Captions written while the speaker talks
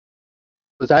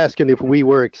was asking if we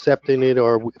were accepting it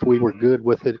or if we were good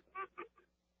with it.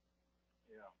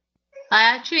 I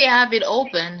actually have it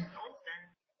open.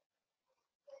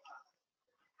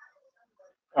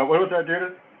 What was that,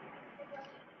 Judith?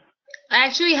 I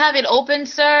actually have it open,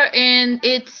 sir, and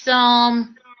it's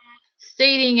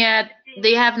stating that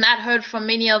they have not heard from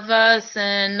many of us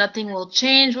and nothing will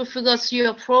change with regards to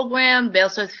your program, bail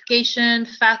certification,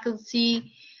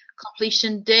 faculty,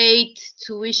 completion date,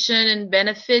 tuition, and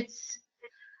benefits.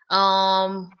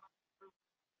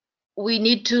 We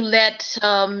need to let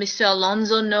Mr.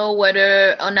 Alonso know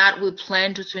whether or not we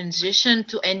plan to transition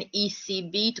to an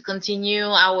ECB to continue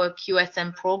our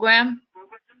QSM program.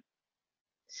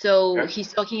 So Okay.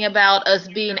 he's talking about us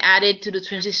being added to the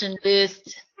transition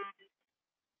list,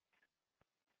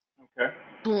 Okay.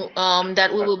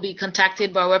 that we will be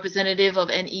contacted by a representative of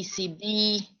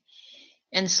NECB,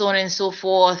 and so on and so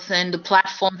forth, and the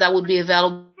platform that would be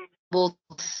available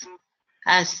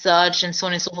as such, and so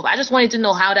on and so forth. I just wanted to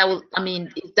know how that will, I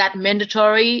mean, is that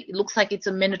mandatory? It looks like it's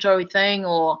a mandatory thing,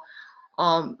 or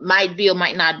might be or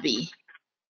might not be.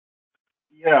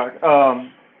 Yeah.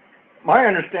 My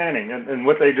understanding, and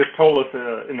what they just told us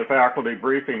in the faculty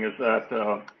briefing, is that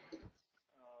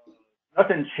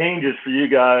nothing changes for you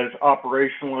guys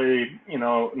operationally, in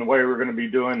the way we're going to be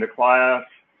doing the class.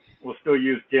 We'll still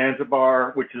use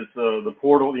Zanzibar, which is the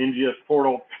portal, the NGS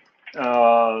portal.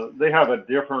 They have a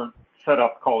different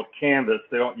setup called Canvas.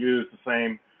 They don't use the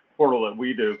same portal that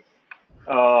we do.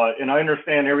 And I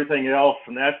understand everything else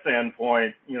from that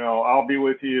standpoint. I'll be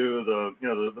with you.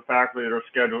 The faculty that are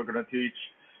scheduled are going to teach.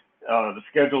 The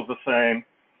schedule's the same.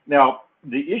 Now,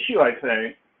 the issue, I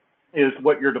think, is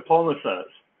what your diploma says,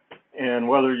 and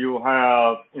whether you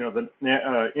have, the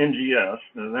NGS,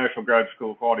 the National Graduate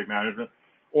School of Quality Management,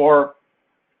 or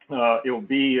it will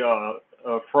be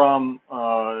from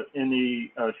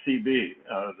NECB,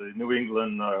 the New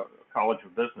England College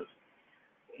of Business.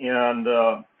 And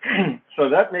so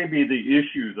that may be the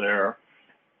issue there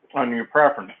on your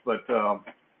preference. But,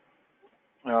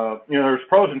 there's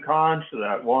pros and cons to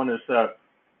that. One is that,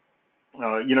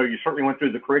 you certainly went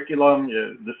through the curriculum.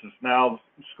 This is now,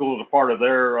 school is a part of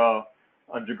their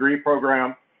degree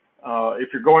program.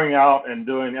 If you're going out and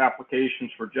doing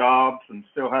applications for jobs and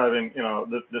still having,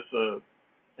 this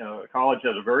college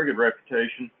has a very good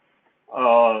reputation,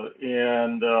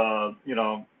 and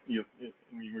you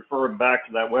refer them back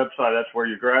to that website. That's where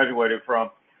you graduated from.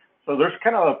 So there's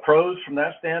kind of pros from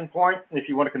that standpoint, if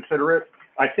you want to consider it.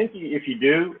 I think if you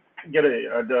do get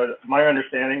my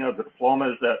understanding of the diploma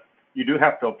is that you do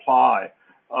have to apply,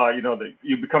 that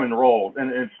you become enrolled.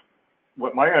 And it's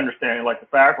what my understanding, like the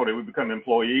faculty, we become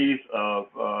employees of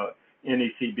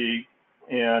NECB.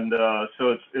 And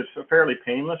so it's a fairly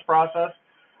painless process,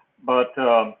 but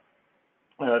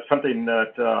something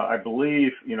that I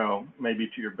believe, may be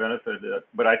to your benefit.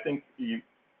 But I think you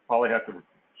probably have to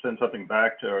send something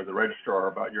back to the registrar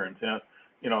about your intent,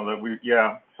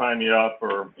 that sign me up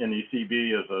for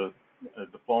NECB as a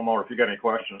diploma, or if you got any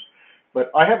questions.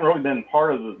 But I haven't really been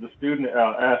part of the student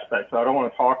aspect, so I don't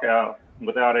want to talk out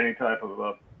without any type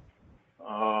of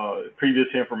previous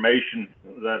information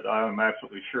that I'm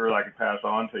absolutely sure I can pass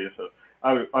on to you. So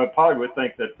I probably would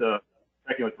think that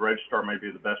checking with the registrar may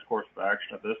be the best course of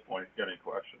action at this point if you got any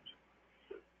questions.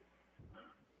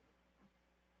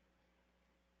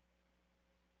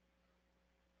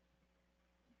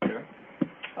 Okay.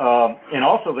 And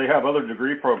also they have other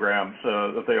degree programs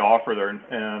that they offer there,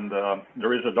 and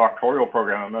there is a doctoral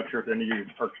program. I'm not sure if any of you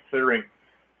are considering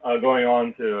going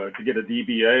on to get a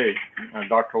DBA,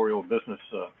 doctoral business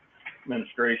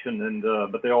administration, and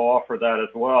but they'll offer that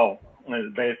as well. And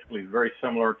it's basically very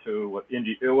similar to what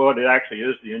it actually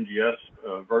is, the NGS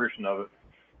version of it.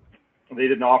 They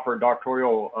didn't offer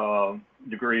doctoral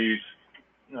degrees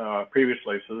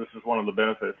previously, so this is one of the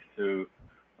benefits to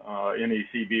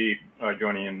NECB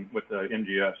joining in with the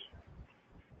NGS.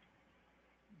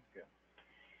 Okay.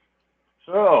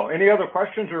 So, any other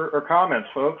questions or comments,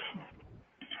 folks?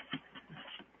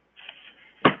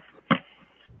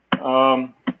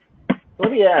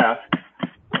 Let me ask,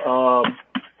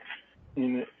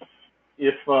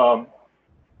 if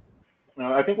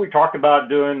I think we talked about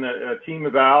doing a team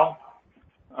eval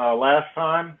last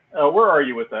time. Where are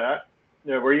you with that?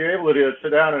 Were you able to sit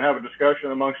down and have a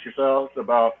discussion amongst yourselves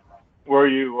about where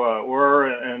you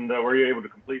were, and were you able to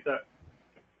complete that?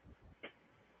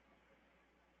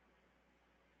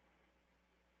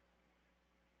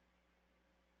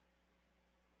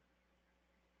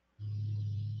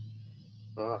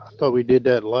 I thought we did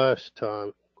that last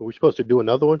time. Were we supposed to do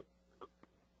another one?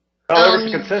 Oh, there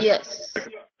was a consensus, yes.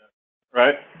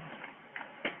 right?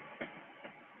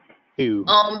 You.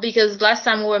 Because last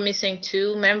time we were missing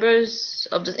 2 members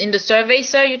of in the survey,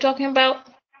 sir, you're talking about?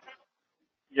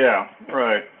 Yeah,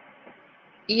 right.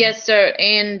 Yes, sir.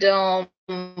 And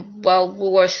well,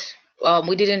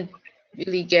 we didn't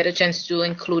really get a chance to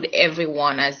include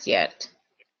everyone as yet.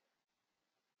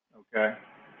 Okay.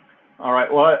 All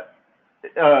right. Well,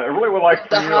 I really would like for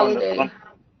The you on holiday.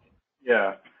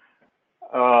 yeah.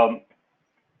 Um,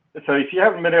 so if you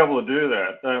haven't been able to do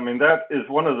that, I mean, that is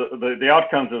one of the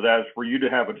outcomes of that is for you to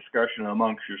have a discussion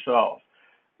amongst yourselves.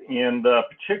 And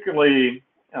particularly,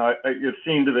 it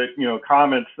seemed that,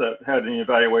 comments that had an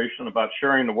evaluation about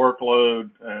sharing the workload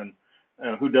and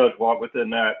who does what within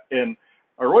that. And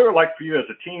I really would like for you as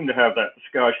a team to have that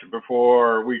discussion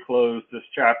before we close this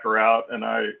chapter out and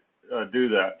I do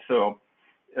that. So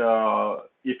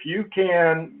if you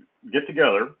can get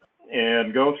together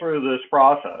and go through this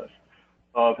process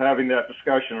of having that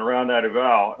discussion around that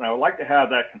eval, and I would like to have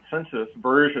that consensus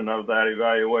version of that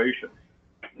evaluation.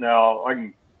 Now, I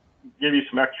can give you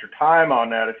some extra time on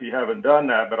that if you haven't done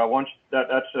that, but I want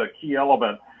that's a key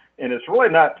element. And it's really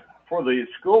not for the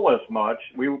school as much.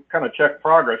 We kind of check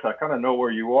progress. I kind of know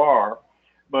where you are,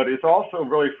 but it's also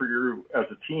really for you as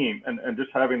a team and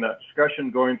just having that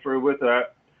discussion going through with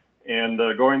that and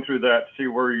going through that to see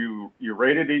where you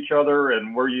rated each other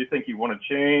and where you think you want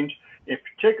to change, and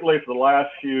particularly for the last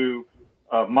few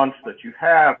months that you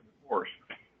have, of course.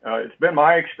 It's been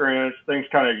my experience, things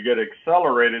kind of get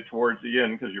accelerated towards the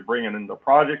end because you're bringing in the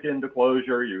project into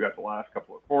closure. You got the last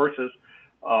couple of courses.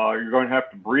 You're going to have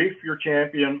to brief your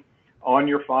champion on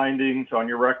your findings, on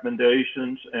your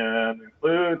recommendations, and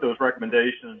include those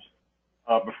recommendations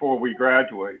before we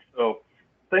graduate. So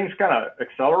things kind of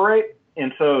accelerate.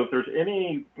 And so if there's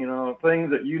any, things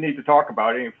that you need to talk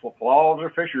about, any flaws or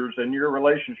fissures in your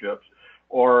relationships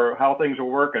or how things are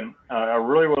working, I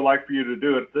really would like for you to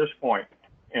do it at this point.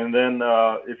 And then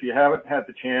if you haven't had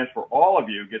the chance for all of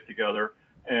you get together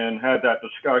and had that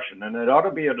discussion, and it ought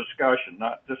to be a discussion,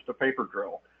 not just a paper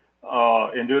drill,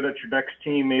 and do it at your next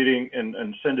team meeting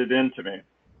and send it in to me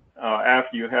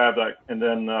after you have that. And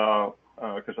then,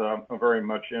 because I'm very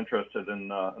much interested in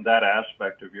that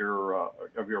aspect of your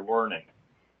learning.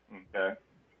 Okay.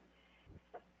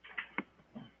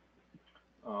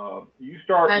 You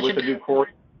start with a new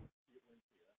course.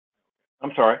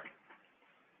 I'm sorry.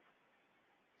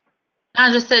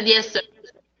 I just said yes, sir.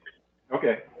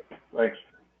 Okay, thanks.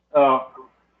 I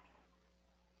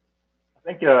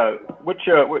think what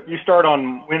you start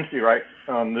on Wednesday, right?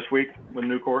 This week with a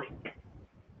new course.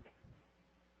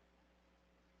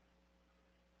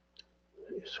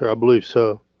 Sir, I believe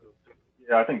so.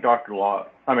 Yeah, I think Professor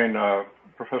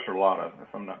Lotta,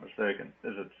 if I'm not mistaken,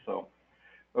 is it so?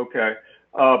 Okay.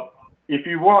 If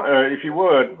you want, if you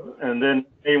would, and then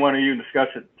any one of you discuss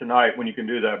it tonight when you can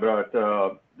do that. But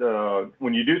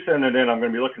when you do send it in, I'm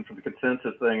going to be looking for the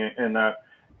consensus thing in that,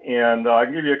 and I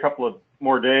can give you a couple of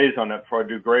more days on that before I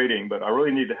do grading. But I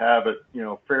really need to have it,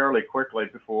 fairly quickly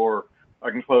before I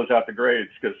can close out the grades,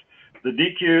 because the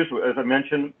DQs, as I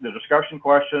mentioned, the discussion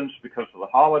questions because of the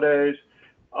holidays,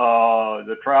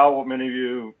 the travel. Many of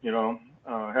you,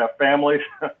 have families.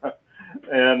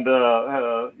 And,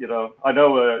 I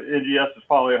know NGS is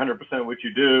probably 100% what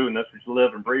you do, and that's what you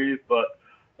live and breathe. But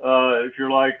if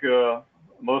you're like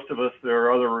most of us, there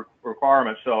are other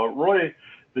requirements. So really,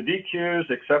 the DQs,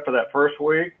 except for that first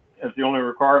week, is the only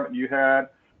requirement you had.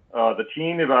 The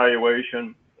team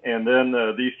evaluation, and then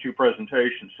these 2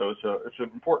 presentations. So it's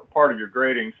an important part of your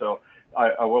grading. So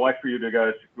I would like for you to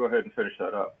guys go ahead and finish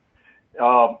that up.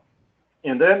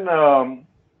 And then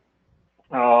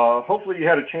hopefully you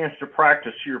had a chance to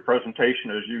practice your presentation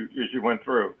as you went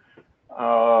through.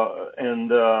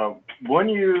 And when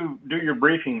you do your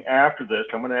briefing after this,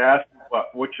 I'm going to ask you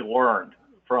what you learned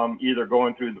from either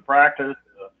going through the practice.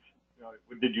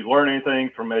 Did you learn anything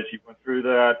from as you went through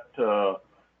that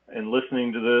and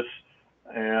listening to this,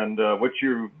 and what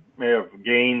you may have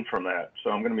gained from that? So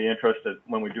I'm going to be interested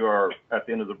when we do at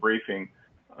the end of the briefing,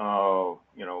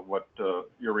 what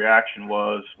your reaction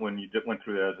was when you went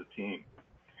through that as a team.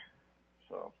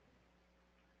 So,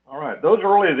 all right, those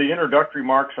are really the introductory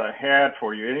marks I had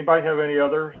for you. Anybody have any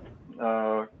others?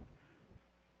 Okay.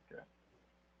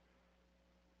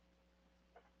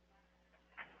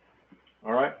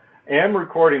 All right, and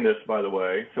recording this, by the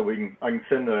way, so I can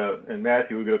send and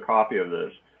Matthew will get a copy of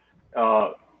this.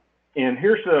 And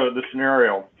here's the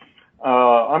scenario.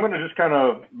 I'm going to just kind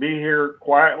of be here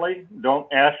quietly.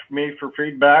 Don't ask me for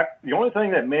feedback. The only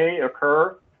thing that may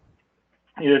occur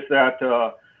is that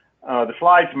the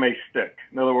slides may stick.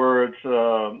 In other words,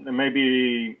 there may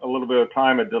be a little bit of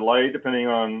time, a delay, depending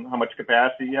on how much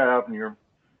capacity you have and your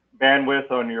bandwidth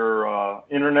on your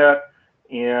internet.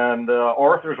 and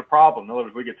or if there's a problem, in other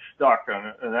words, we get stuck on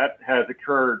it, and that has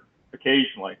occurred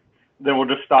occasionally, then we'll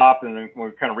just stop and then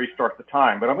we'll kind of restart the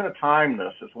time. But I'm going to time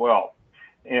this as well.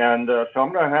 And so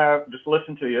I'm going to have just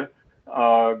listen to you,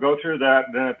 go through that,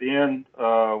 and then at the end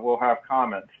we'll have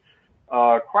comments.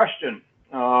 Question.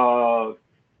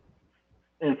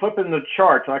 In flipping the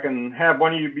charts, I can have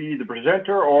one of you be the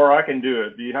presenter, or I can do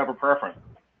it. Do you have a preference?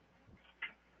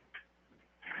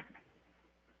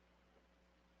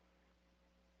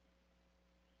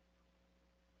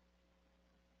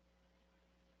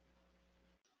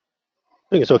 I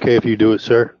think it's okay if you do it,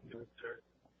 sir.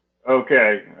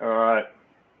 Okay, all right.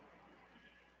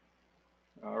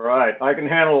 All right, I can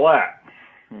handle that.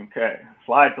 Okay,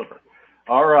 slide flipper.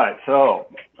 All right, so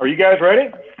are you guys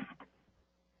ready?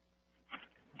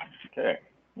 Okay,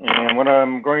 and what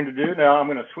I'm going to do now, I'm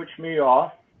going to switch me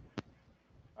off,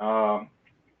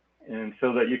 and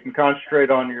so that you can concentrate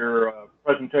on your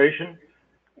presentation.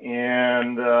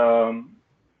 And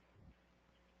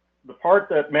the part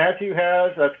that Matthew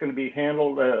has, that's going to be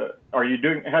handled. Are you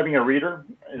having a reader?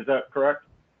 Is that correct?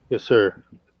 Yes, sir.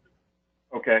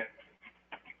 Okay,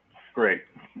 great.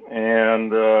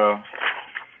 And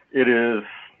it is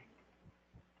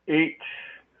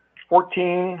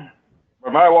 8:14 by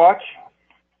my watch,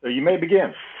 so you may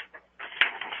begin.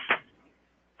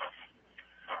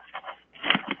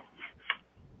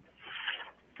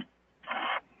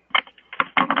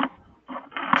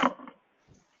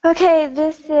 Okay,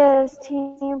 this is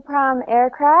Team Prime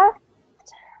Aircraft.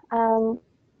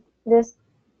 This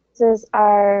is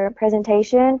our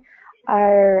presentation.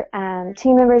 Our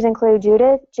team members include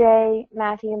Judith, Jay,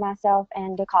 Matthew, myself,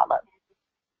 and DeCarlo.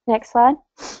 Next slide.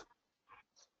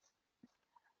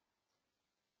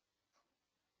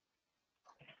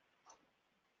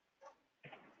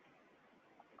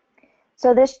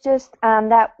 So this just,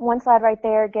 that one slide right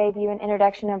there gave you an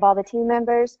introduction of all the team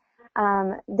members.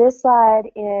 This slide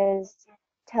is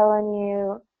telling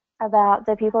you about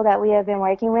the people that we have been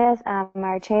working with.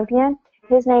 Our champion,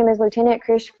 his name is Lieutenant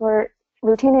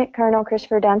Colonel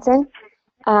Christopher Dunson.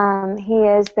 He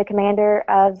is the commander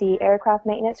of the Aircraft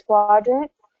Maintenance Squadron.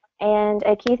 And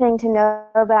a key thing to know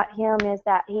about him is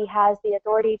that he has the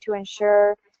authority to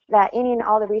ensure that any and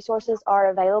all the resources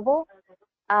are available.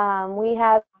 We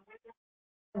have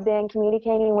been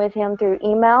communicating with him through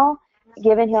email,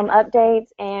 giving him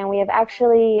updates, and we have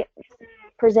actually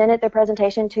presented the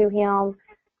presentation to him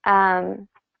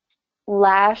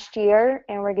last year,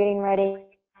 and we're getting ready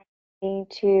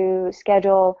to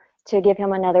schedule to give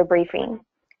him another briefing.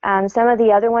 Some of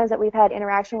the other ones that we've had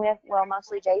interaction with, well,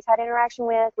 mostly Jay's had interaction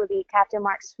with, would be Captain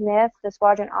Mark Smith, the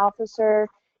squadron officer,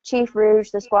 Chief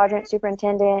Rouge, the squadron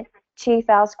superintendent, Chief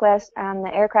Alsquest,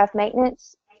 the aircraft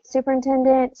maintenance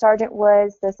superintendent, Sergeant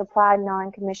Woods, the supply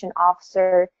non-commissioned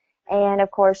officer, and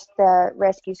of course the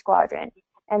rescue squadron.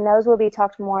 And those will be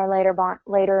talked more later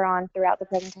on throughout the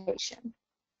presentation.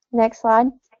 Next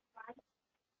slide.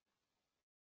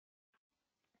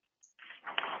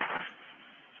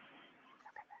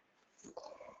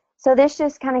 So this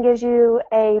just kind of gives you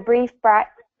a brief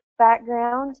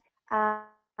background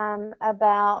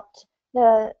about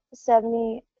the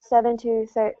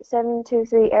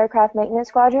 723 Aircraft Maintenance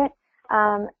Squadron.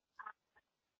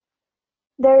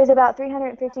 There is about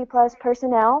 350 plus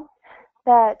personnel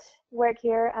that work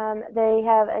here. They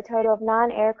have a total of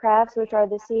 9 aircrafts, which are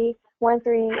the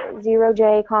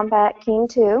C-130J Compact King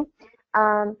II.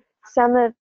 Some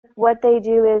of what they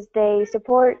do is they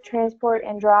support, transport,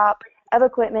 and drop of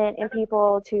equipment and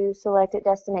people to selected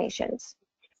destinations.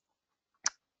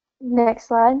 Next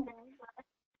slide.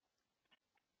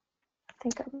 I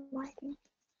think I'm liking.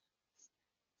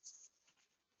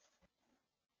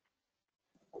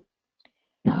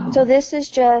 So this is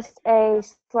just a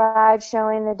slide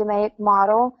showing the DMAIC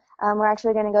model. We're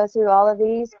actually going to go through all of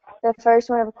these. The first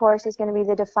one, of course, is going to be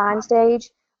the define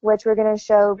stage, which we're going to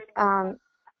show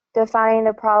defining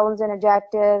the problems and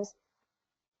objectives,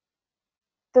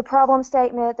 the problem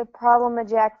statement, the problem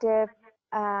objective,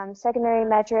 secondary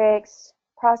metrics,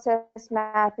 process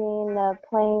mapping, the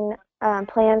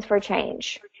plans for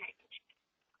change.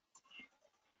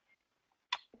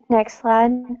 Next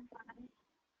slide.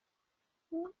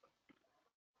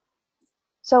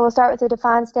 So we'll start with the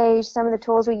define stage. Some of the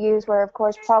tools we used were, of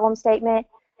course, problem statement,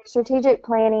 strategic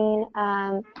planning,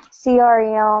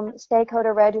 CRM,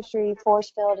 stakeholder registry, force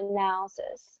field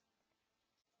analysis.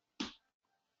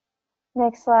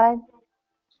 Next slide.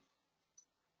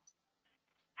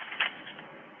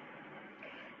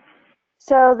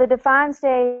 So the define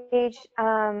stage,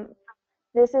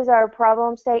 this is our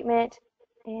problem statement,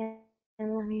 and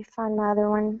let me find my other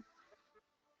one.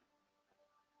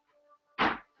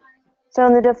 So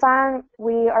in the define,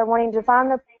 we are wanting to define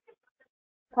the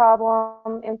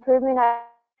problem, improvement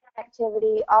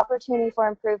activity, opportunity for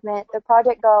improvement, the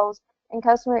project goals, and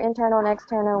customer internal and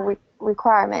external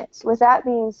requirements. With that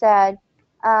being said,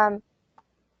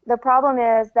 the problem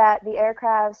is that the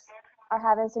aircrafts are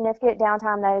having significant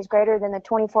downtime that is greater than the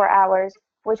 24 hours,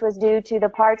 which was due to the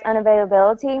parts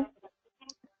unavailability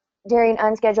during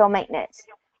unscheduled maintenance.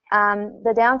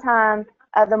 The downtime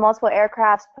of the multiple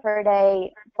aircrafts per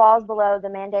day falls below the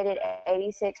mandated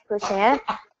 86%.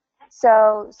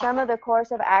 So some of the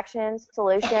course of actions,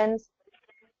 solutions,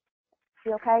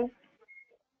 you okay?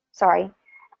 Sorry.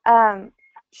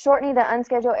 Shortening the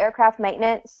unscheduled aircraft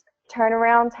maintenance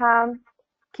turnaround time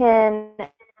can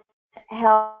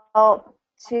help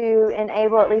to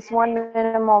enable at least one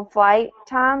minimum flight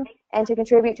time and to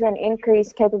contribute to an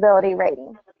increased capability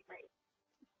rating.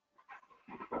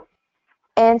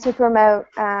 And to promote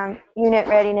unit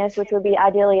readiness, which would be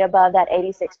ideally above that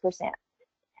 86%.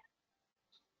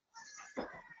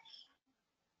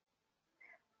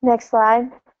 Next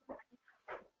slide.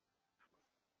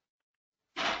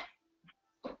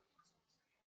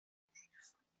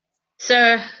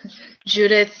 Sir,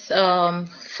 Judith,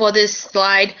 for this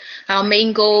slide, our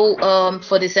main goal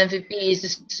for this MVP is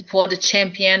to support the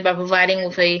champion by providing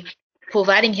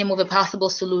him with a possible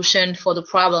solution for the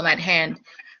problem at hand.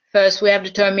 First, we have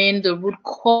determined the root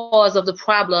cause of the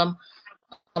problem,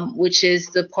 which is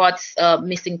the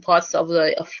missing parts of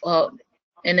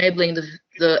enabling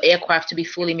the aircraft to be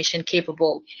fully mission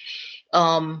capable.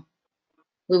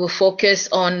 We have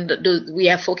focused on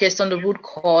the root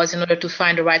cause in order to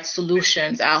find the right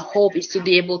solutions. Our hope is to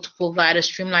be able to provide a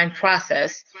streamlined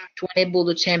process to enable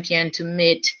the champion to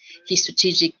meet his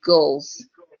strategic goals.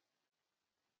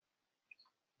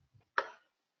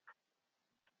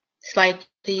 Slide,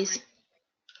 please.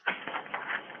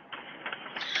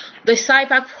 The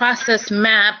SIPAC process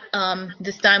map,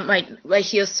 this time right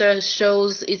here, sir,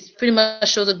 pretty much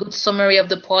shows a good summary of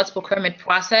the parts procurement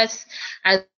process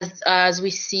as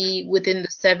we see within the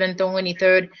 7th or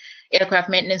 23rd Aircraft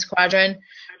Maintenance Squadron.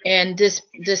 And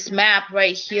this map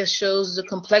right here shows the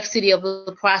complexity of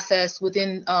the process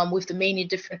within with the many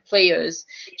different players.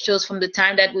 It shows from the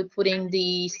time that we're putting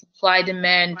the supply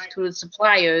demand to the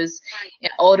suppliers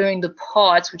and ordering the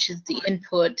parts, which is the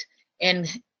input, and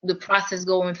the process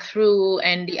going through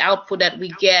and the output that we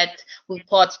get with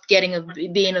parts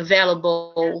being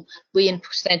available, being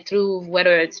sent through,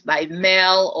 whether it's by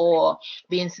mail or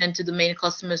being sent to the main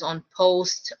customers on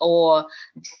post or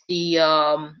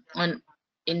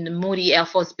in the Moody Air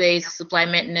Force Base supply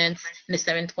maintenance in the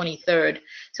 723rd.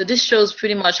 So this shows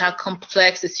pretty much how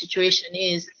complex the situation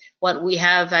is, what we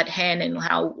have at hand, and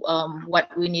how what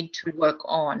we need to work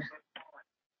on.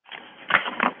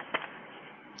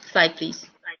 Slide, please.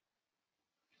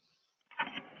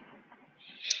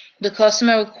 The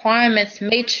customer requirements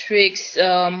matrix,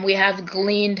 we have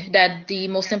gleaned that the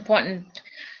most important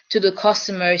to the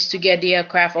customer is to get the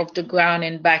aircraft off the ground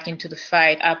and back into the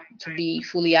fight to be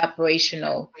fully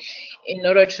operational. In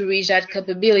order to reach that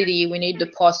capability, we need the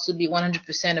parts to be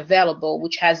 100% available,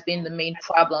 which has been the main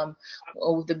problem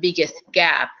or the biggest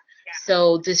gap.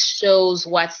 So this shows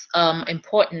what's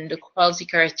important, the quality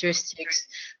characteristics,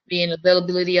 being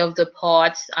availability of the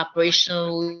parts,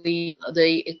 operationally,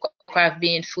 the aircraft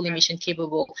being fully mission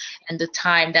capable, and the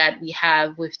time that we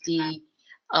have with the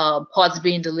parts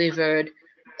being delivered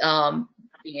on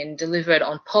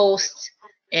post,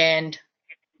 and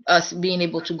us being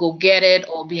able to go get it,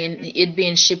 or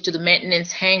being shipped to the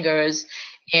maintenance hangars,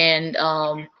 and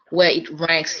where it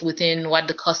ranks within what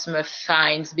the customer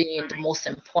finds being the most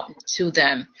important to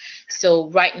them. So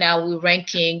right now we're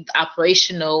ranking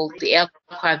the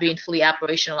aircraft being fully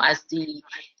operational as the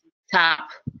top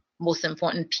most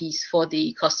important piece for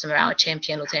the customer, our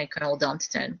champion, Lieutenant Colonel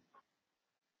Dunstan.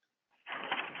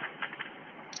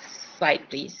 Slide,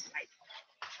 please.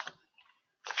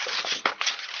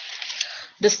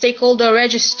 The stakeholder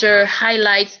register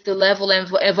highlights the level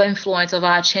of influence of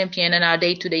our champion and our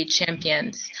day-to-day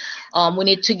champions. We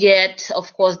need to get,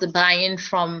 of course, the buy-in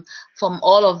from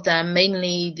all of them,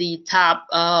 mainly the top,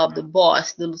 the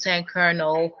boss, the lieutenant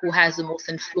colonel, who has the most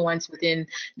influence within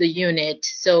the unit.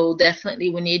 So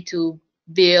definitely we need to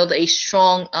build a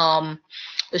strong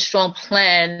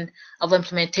plan of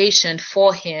implementation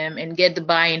for him and get the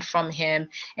buy-in from him,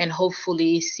 and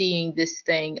hopefully seeing this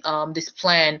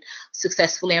plan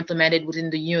successfully implemented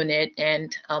within the unit,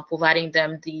 and providing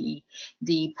them the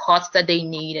parts that they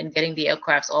need and getting the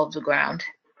aircrafts off the ground.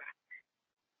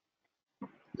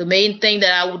 The main thing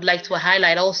that I would like to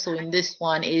highlight also in this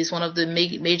one is one of the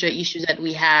major issues that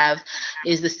we have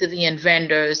is the civilian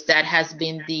vendors. That has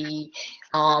been the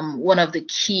one of the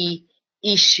key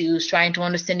issues, trying to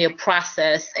understand their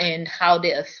process and how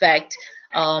they affect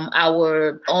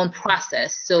our own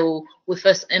process. So with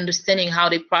us understanding how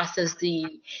they process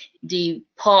the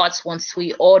parts once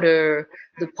we order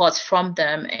the parts from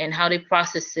them and how they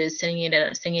process it, sending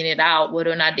it out,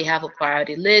 whether or not they have a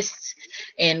priority list,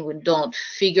 and we don't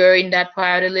figure in that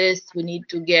priority list, we need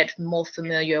to get more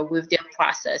familiar with their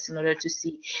process in order to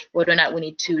see whether or not we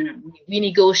need to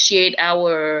renegotiate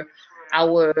our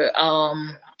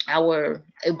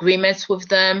agreements with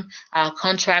them, our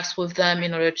contracts with them,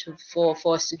 in order for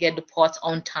us to get the parts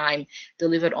on time,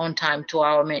 delivered on time to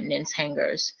our maintenance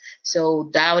hangars. So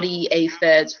Dowdy,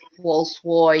 AFEDS,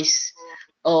 Rolls-Royce,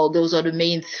 those are the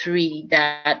main three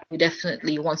that we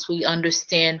definitely, once we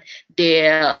understand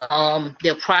their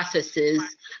processes,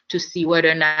 to see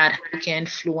whether or not we can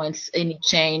influence any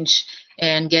change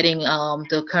and getting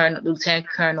the current lieutenant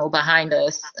colonel behind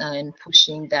us and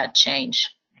pushing that change.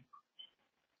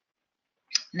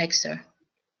 Next, sir.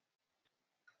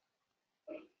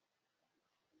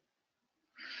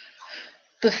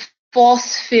 The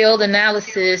force field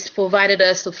analysis provided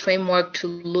us a framework to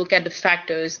look at the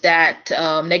factors that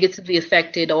negatively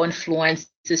affected or influenced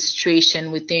the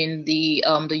situation within the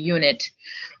unit.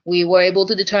 We were able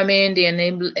to determine the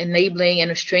enabling and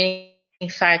restraining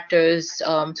factors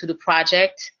to the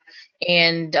project,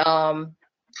 and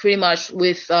pretty much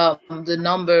with the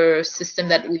number system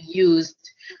that we used,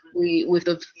 with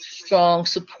the strong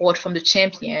support from the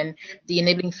champion, the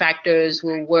enabling factors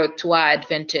will work to our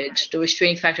advantage. The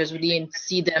restraining factors, we didn't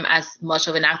see them as much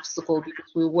of an obstacle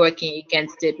because we're working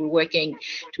against it. We're working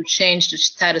to change the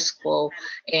status quo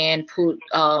and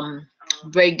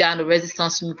break down the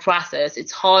resistance process.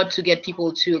 It's hard to get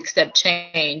people to accept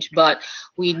change, but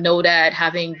we know that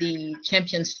having the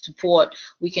champion's support,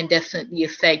 we can definitely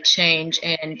affect change,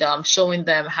 and showing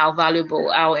them how valuable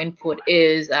our input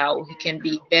is, how it can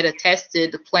be better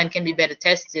tested, the plan can be better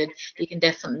tested. They can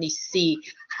definitely see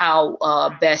how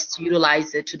best to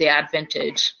utilize it to their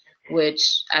advantage,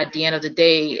 which at the end of the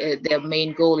day, their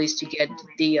main goal is to get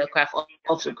the aircraft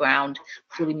off the ground,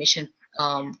 fully mission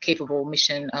capable,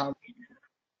 mission.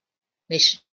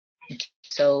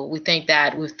 So we think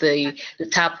that with the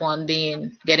top one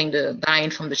being getting the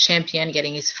buy-in from the champion,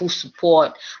 getting his full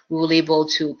support, we will be able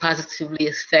to positively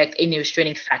affect any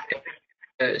restraining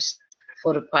factors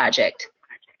for the project.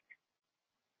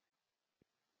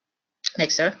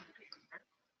 Next, sir.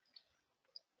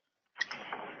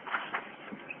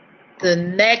 The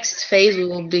next phase we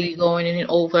will be going in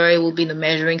over, it will be the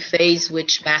measuring phase,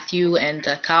 which Matthew and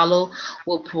Carlo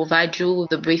will provide you with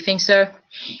the briefing, sir.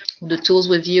 The tools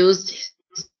we've used,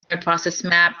 process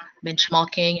map,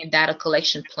 benchmarking, and data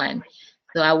collection plan.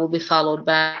 So I will be followed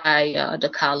by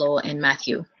Carlo and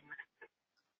Matthew.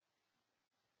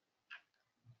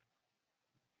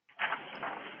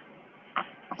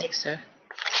 Thanks, sir.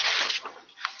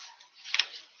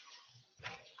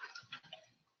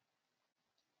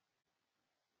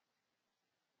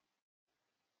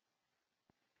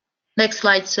 Next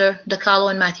slide, sir. Carlo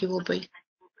and Matthew will brief.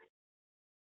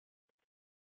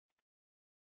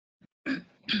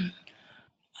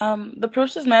 The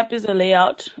process map is a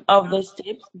layout of the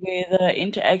steps where the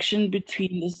interaction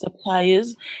between the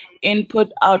suppliers,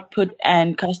 input, output,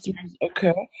 and customers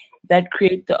occur that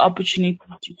create the opportunity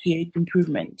to create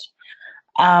improvement.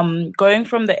 Going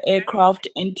from the aircraft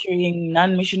entering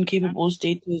non-mission capable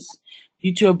status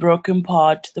due to a broken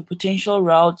part, the potential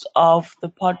routes of the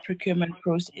part procurement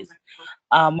process,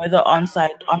 whether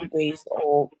on-site, on-base,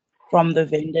 or from the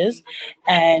vendors,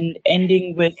 and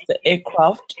ending with the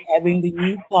aircraft having the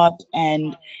new part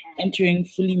and entering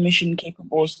fully mission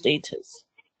capable status.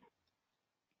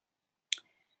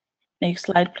 Next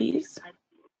slide, please.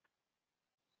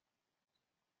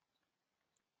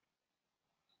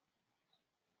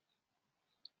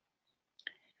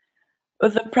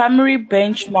 With the primary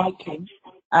benchmarking,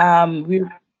 we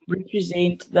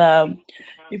present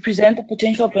the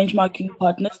potential benchmarking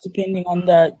partners depending on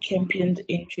the champion's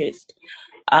interest.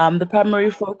 The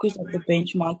primary focus of the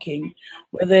benchmarking,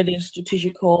 whether it is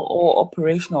strategical or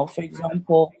operational, for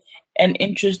example, an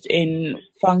interest in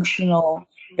functional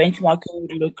benchmarking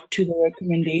would look to the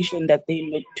recommendation that they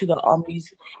make to the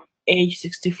Army's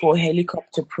AH-64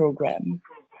 helicopter program.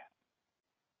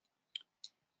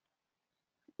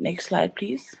 Next slide,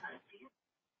 please.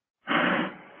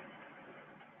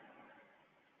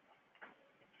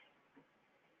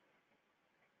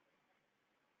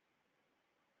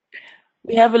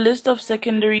 We have a list of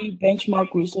secondary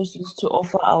benchmark resources to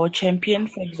offer our champion.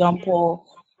 For example,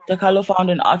 Carlo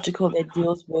found an article that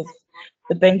deals with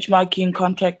the benchmarking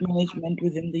contract management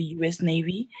within the US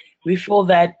Navy. We feel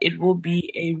that it will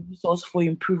be a resource for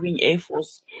improving Air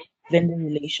Force vendor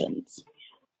relations.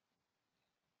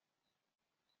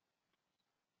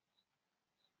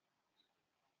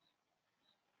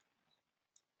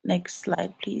 Next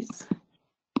slide, please.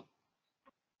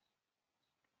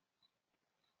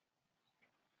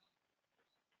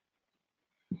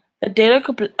 The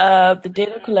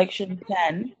data collection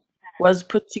plan was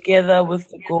put together with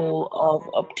the goal of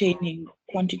obtaining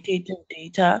quantitative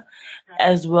data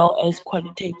as well as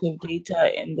qualitative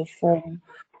data in the form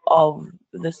of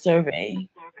the survey.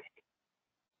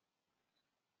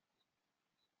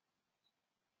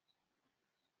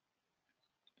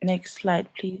 Next slide,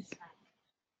 please.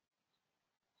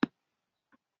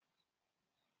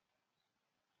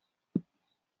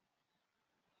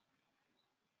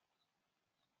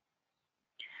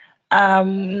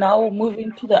 Now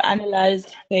moving to the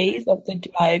analyzed phase of the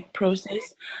DI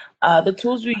process, the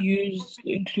tools we use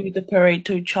include the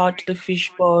Pareto chart, the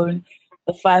fishbone,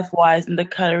 the 5 whys, and the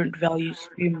current value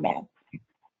stream map.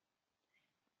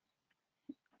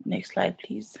 Next slide,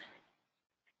 please.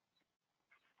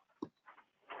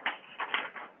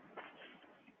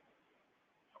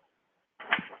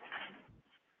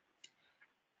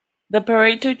 The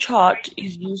Pareto chart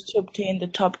is used to obtain the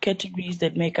top categories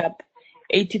that make up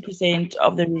 80%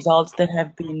 of the results that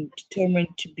have been determined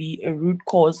to be a root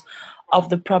cause of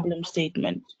the problem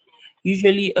statement.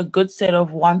 Usually a good set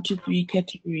of 1 to 3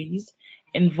 categories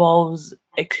involves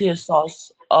a clear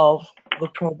source of the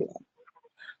problem.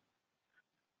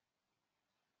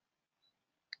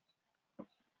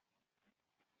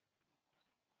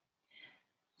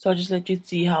 So I'll just let you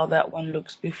see how that one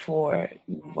looks before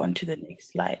we move on to the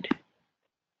next slide.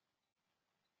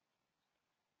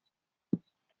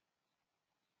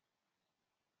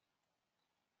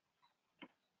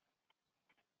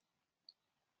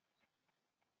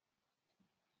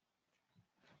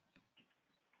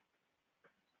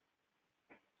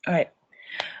 All right.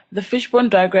 The fishbone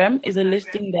diagram is a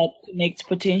listing that connects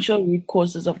potential root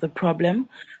causes of the problem.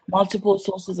 Multiple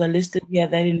sources are listed here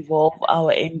that involve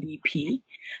our MBP,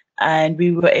 and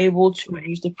we were able to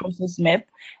use the process map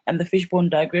and the fishbone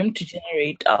diagram to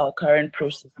generate our current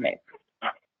process map.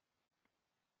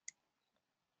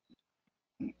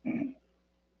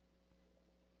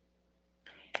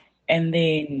 And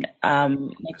then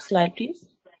next slide, please.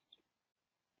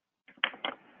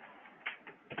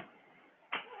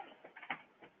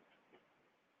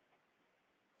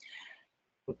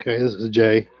 Okay, this is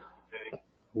Jay.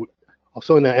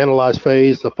 Also in the analyze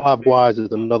phase, the 5 whys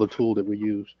is another tool that we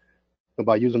use. And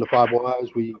by using the 5 whys,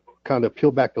 we kind of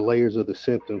peel back the layers of the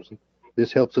symptoms.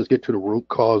 This helps us get to the root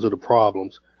cause of the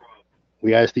problems.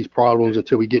 We ask these problems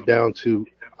until we get down to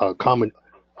the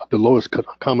lowest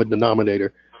common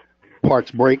denominator.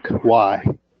 Parts break, why?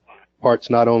 Parts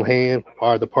not on hand, why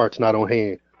are the parts not on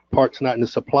hand? Parts not in the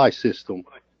supply system,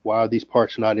 why are these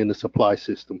parts not in the supply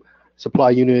system?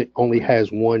 Supply unit only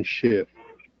has 1 shift.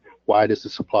 Why does the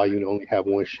supply unit only have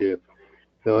 1 shift?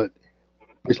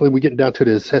 Basically, we're getting down to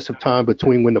the excessive time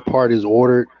between when the part is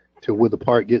ordered to when the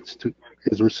part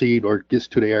is received or gets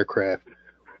to the aircraft.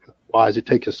 Why is it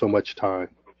taking so much time?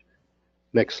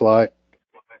 Next slide.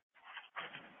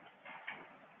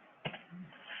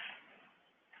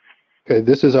 Okay,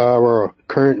 this is our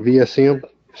current VSM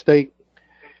state.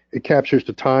 It captures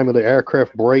the time of the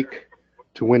aircraft break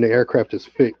to when the aircraft is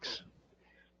fixed.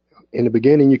 In the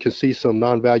beginning, you can see some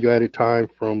non-value added time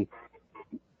from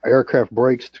aircraft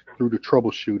breaks through the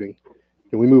troubleshooting.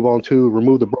 Then we move on to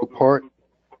remove the broke part.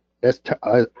 That's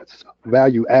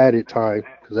value added time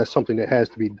because that's something that has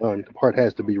to be done. The part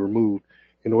has to be removed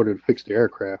in order to fix the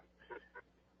aircraft.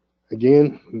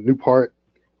 Again, new part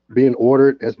being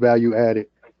ordered, that's value added.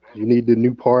 You need the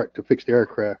new part to fix the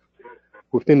aircraft.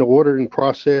 Within the ordering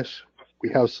process, we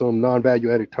have some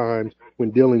non-value added times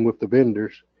when dealing with the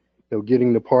vendors.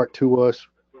 Getting the part to us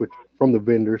from the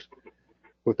vendors.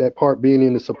 With that part being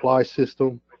in the supply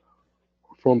system,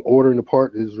 from ordering the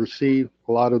part is received,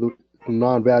 a lot of the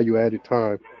non-value added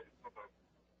time.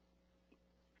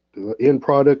 The end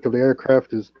product of the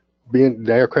aircraft is the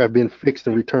aircraft being fixed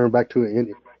and returned back to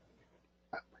an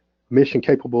mission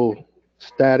capable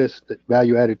status, that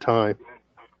value added time.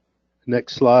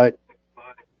 Next slide.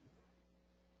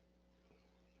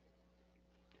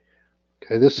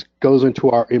 Okay, this goes into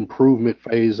our improvement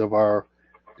phase of our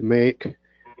DMAIC.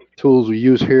 Tools we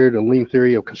use here, the lean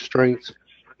theory of constraints,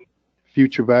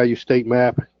 future value state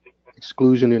map,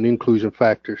 exclusion and inclusion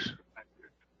factors.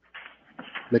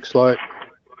 Next slide.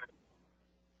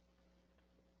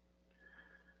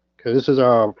 Okay, this is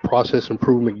our process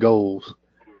improvement goals.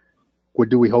 What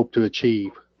do we hope to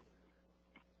achieve?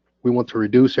 We want to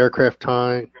reduce aircraft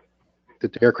time,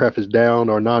 that the aircraft is down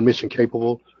or non-mission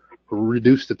capable,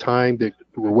 reduce the time that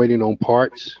we're waiting on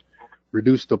parts,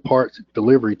 reduce the parts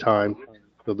delivery time,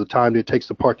 so the time that it takes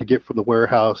the part to get from the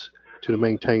warehouse to the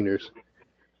maintainers.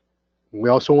 We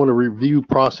also want to review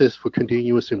process for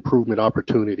continuous improvement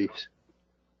opportunities.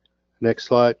 Next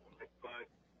slide.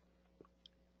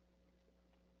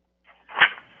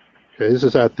 Okay, this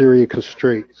is our theory of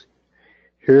constraints.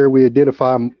 Here we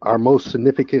identify our most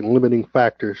significant limiting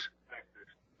factors,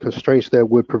 constraints that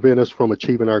would prevent us from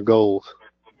achieving our goals.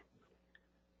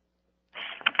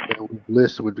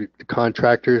 List would be the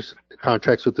contractors, the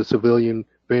contracts with the civilian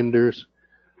vendors,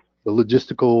 the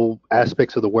logistical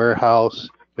aspects of the warehouse,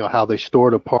 how they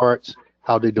store the parts,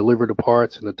 how they deliver the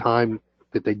parts, and the time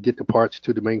that they get the parts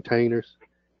to the maintainers.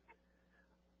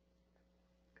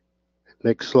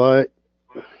 Next slide.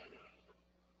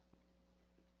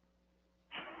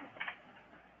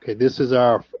 Okay, this is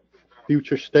our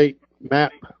future state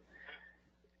map.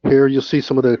 Here you'll see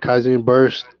some of the Kaizen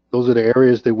bursts. Those are the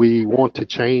areas that we want to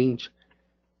change,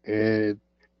 and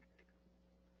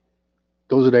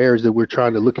those are the areas that we're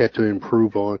trying to look at to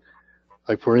improve on.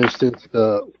 Like for instance,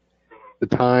 the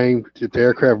time that the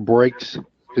aircraft breaks,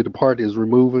 that the part is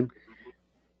removing.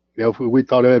 If we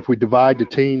thought if we divide the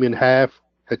team in half,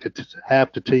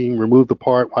 half the team remove the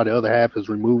part while the other half is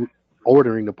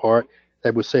ordering the part,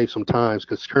 that would save some time,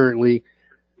 because currently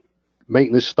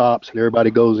maintenance stops and everybody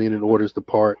goes in and orders the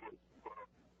part.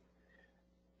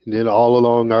 And then all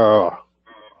along our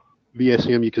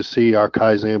VSM, you can see our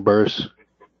Kaizen bursts.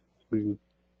 We can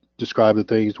describe the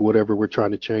things, whatever we're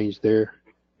trying to change there.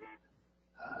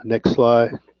 Next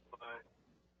slide.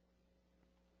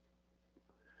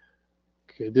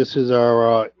 Okay, this is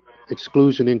our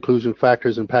inclusion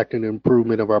factors impacting the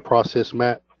improvement of our process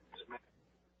map.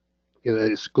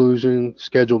 Exclusion,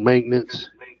 scheduled maintenance.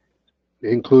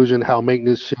 Inclusion, how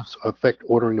maintenance shifts affect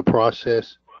ordering the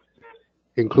process.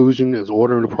 Inclusion is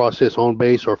ordering the process on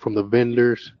base or from the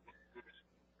vendors.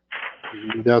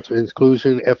 Down to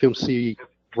inclusion, FMC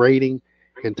rating,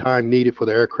 and time needed for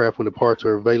the aircraft when the parts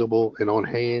are available and on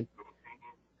hand.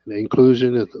 The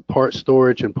inclusion is the part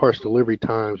storage and parts delivery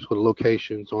times for the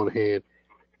locations on hand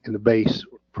and the base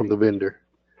from the vendor.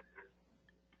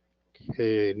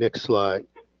 Okay, next slide.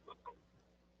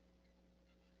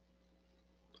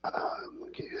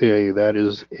 Okay, that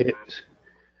is it.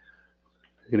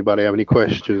 Anybody have any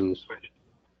questions?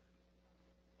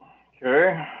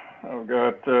 Okay, I've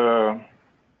got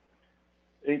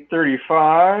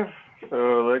 8:35,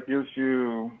 so that gives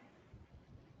you,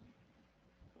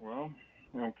 well,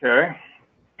 okay,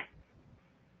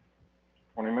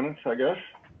 20 minutes, I guess.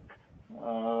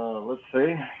 Let's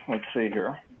see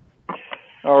here.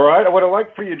 All right, what I'd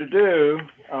like for you to do,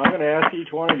 I'm going to ask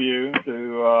each one of you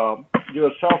to do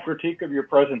a self-critique of your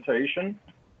presentation,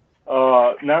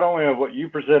 not only of what you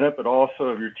presented, but also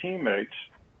of your teammates.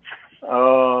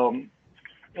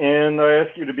 And I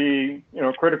ask you to be,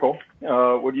 critical.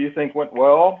 What do you think went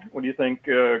well? What do you think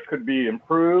could be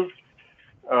improved?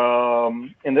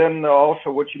 And then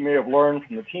also what you may have learned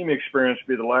from the team experience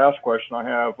would be the last question I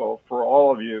have for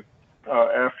all of you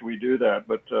after we do that.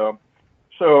 But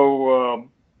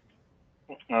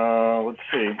let's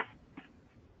see.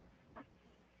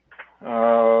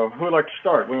 Who would like to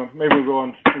start? Maybe we'll go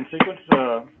in sequence.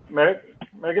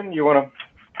 Megan, you want to?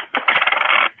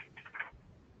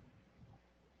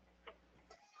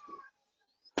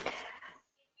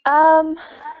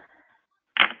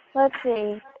 Let's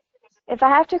see. If I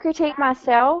have to critique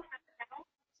myself,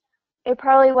 it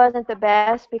probably wasn't the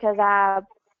best because I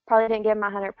probably didn't give my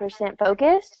 100%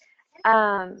 focus.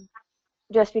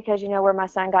 Just because, where my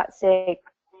son got sick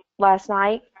last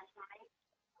night.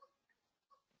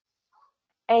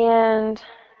 And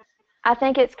I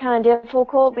think it's kind of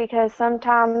difficult because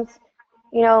sometimes,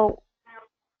 we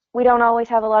don't always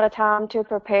have a lot of time to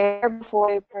prepare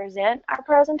before we present our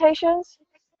presentations.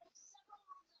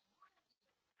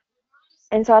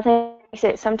 And so I think it makes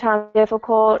it sometimes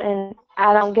difficult, and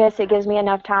I don't guess it gives me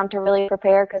enough time to really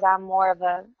prepare because I'm more of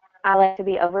I like to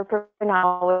be over-prepared, and I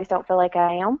always don't feel like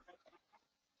I am.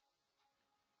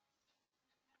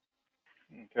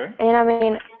 Okay. And I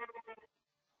mean,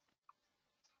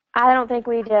 I don't think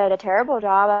we did a terrible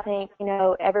job. I think,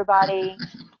 everybody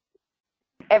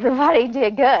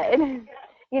did good.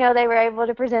 They were able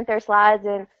to present their slides,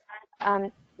 and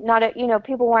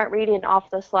people weren't reading off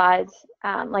the slides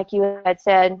like you had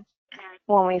said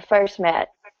when we first met.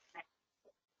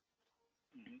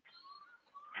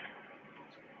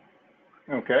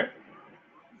 Okay.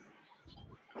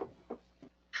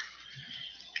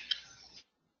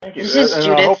 Thank you. This is and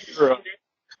Judith. I hope you're,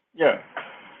 yeah.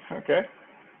 Okay.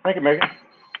 Thank you, Megan.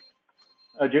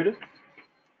 Judith?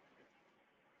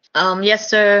 Yes,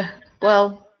 sir.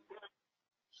 Well,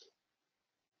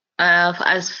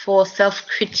 As for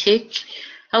self-critique,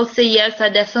 I would say yes, I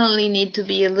definitely need to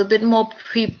be a little bit more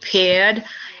prepared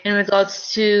in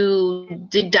regards to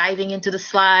diving into the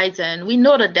slides. And we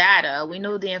know the data, we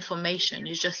know the information.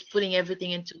 It's just putting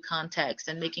everything into context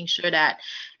and making sure that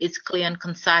it's clear and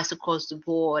concise across the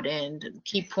board. And the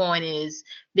key point is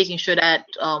making sure that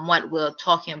what we're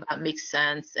talking about makes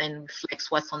sense and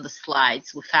reflects what's on the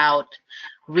slides without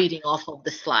reading off of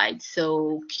the slides.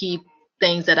 So keep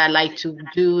things that I like to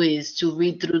do is to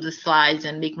read through the slides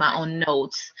and make my own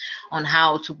notes on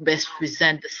how to best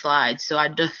present the slides. So I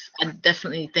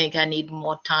definitely think I need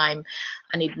more time.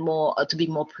 I need more to be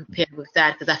more prepared with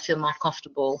that because I feel more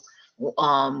comfortable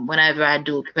whenever I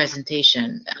do a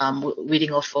presentation,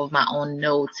 reading off of my own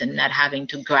notes and not having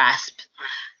to grasp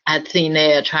at thin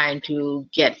air trying to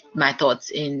get my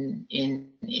thoughts in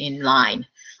line.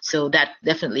 So that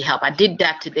definitely helped. I did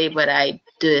that today, but I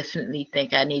definitely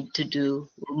think I need to do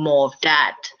more of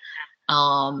that.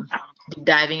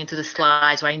 Diving into the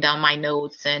slides, writing down my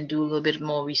notes, and do a little bit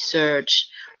more research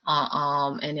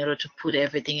in order to put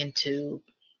everything into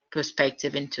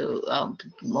perspective, into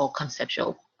more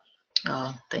conceptual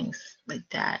things like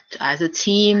that. As a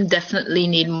team, definitely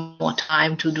need more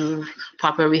time to do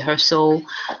proper rehearsal.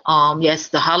 Yes,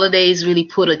 the holidays really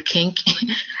put a kink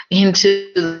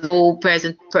into the whole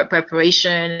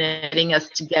preparation and getting us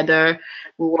together.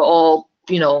 We were all,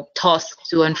 tossed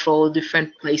to and fro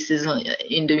different places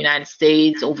in the United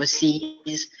States,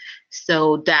 overseas.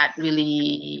 So that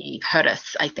really hurt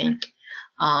us, I think.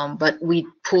 But we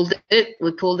pulled it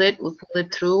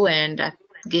through, and I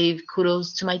gave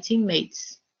kudos to my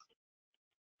teammates.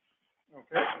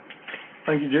 Okay.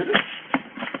 Thank you, Judith.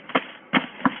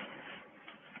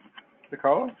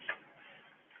 Nicole?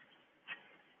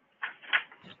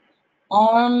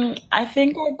 I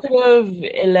think I could have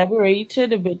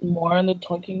elaborated a bit more on the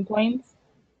talking points.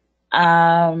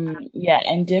 Yeah,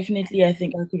 and definitely I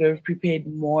think I could have prepared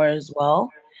more as well.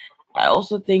 I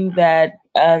also think that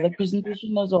the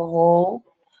presentation as a whole,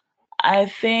 I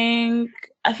think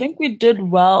we did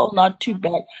well, not too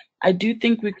bad. I do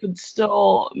think we could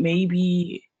still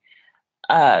maybe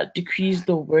decrease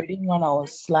the wording on our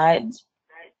slides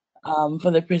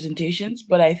for the presentations,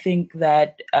 but I think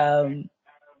that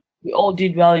we all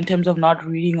did well in terms of not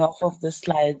reading off of the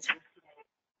slides.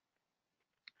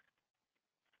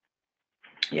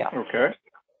 Yeah. Okay.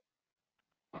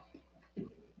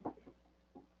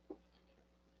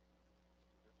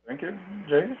 Thank you.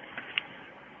 Jay?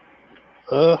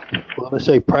 Well, they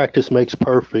say practice makes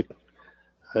perfect.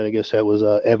 I guess that was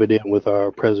evident with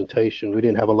our presentation. We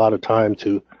didn't have a lot of time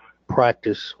to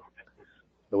practice.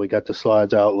 We got the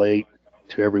slides out late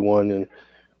to everyone. And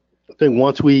I think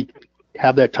once we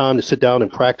have that time to sit down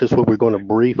and practice what we're going to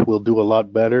brief, we'll do a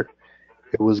lot better.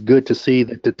 It was good to see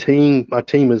that my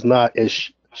team is not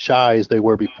as shy as they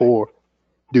were before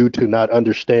due to not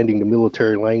understanding the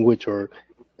military language or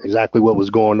exactly what was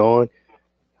going on.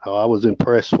 I was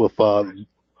impressed with the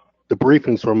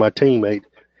briefings from my teammate. It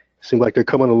seemed like they're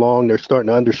coming along, they're starting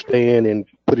to understand and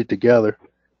put it together.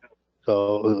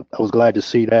 So I was glad to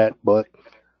see that. But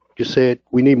you said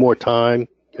we need more time.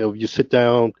 You sit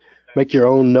down, make your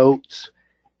own notes,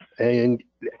 and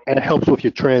it helps with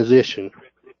your transition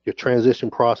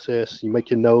process. You make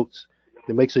your notes.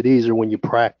 It makes it easier when you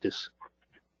practice.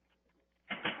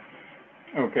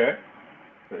 Okay.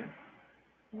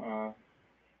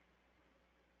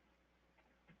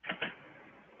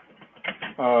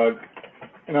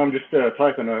 And I'm just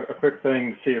typing a quick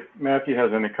thing to see if Matthew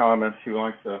has any comments he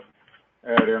wants to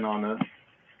add in on this.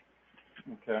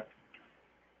 Okay.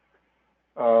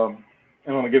 And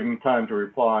I'm going to give him time to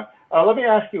reply. Let me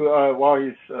ask you while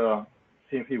he's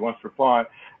seeing if he wants to reply.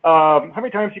 How many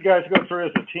times you guys go through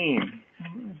as a team?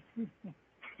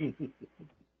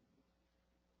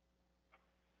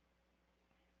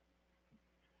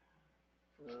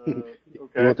 Okay. You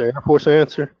want the Air Force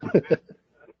answer?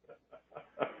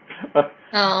 I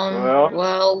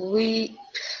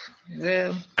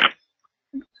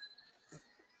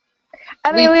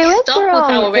mean, we went through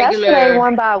them yesterday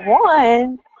one by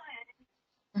one.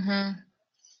 Mm-hmm.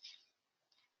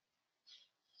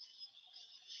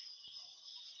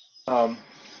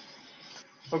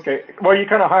 Okay. Well, you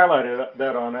kind of highlighted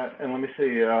that on that, and let me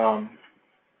see. Let's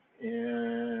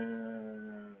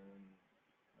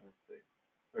see.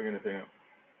 We're gonna do.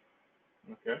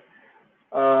 Okay.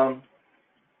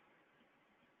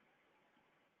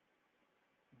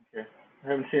 Okay. I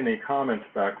haven't seen any comments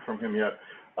back from him yet.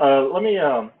 Let me.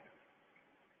 Yeah,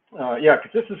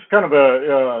 because this is kind of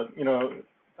a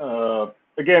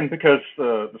again, because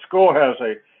the school has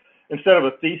instead of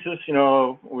a thesis,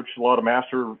 which a lot of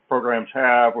master programs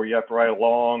have, where you have to write a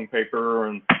long paper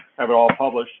and have it all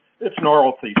published. It's an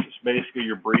oral thesis, basically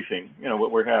your briefing,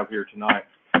 what we have here tonight.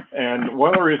 And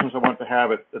one of the reasons I want to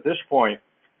have it at this point,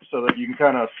 so that you can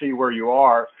kind of see where you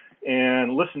are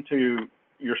and listen to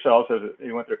yourselves as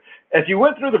you went through. As you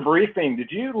went through the briefing,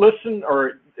 did you listen,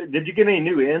 or did you get any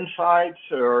new insights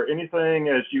or anything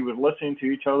as you were listening to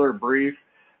each other brief?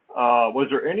 Was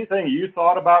there anything you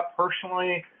thought about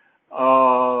personally,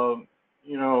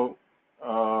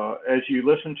 as you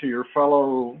listened to your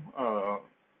fellow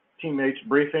teammates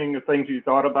briefing, the things you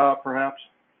thought about perhaps?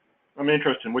 I'm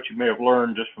interested in what you may have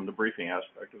learned just from the briefing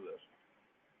aspect of this.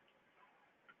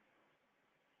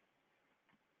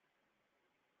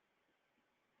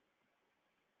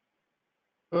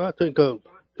 Well, I think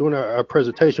during our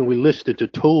presentation, we listed the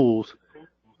tools,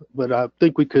 but I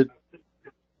think we could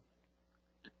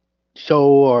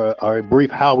show or brief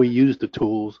how we use the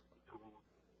tools.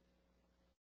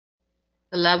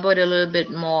 Elaborate a little bit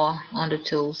more on the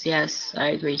tools. Yes,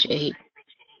 I agree, Jay.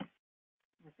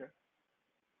 Okay.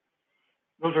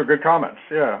 Those are good comments.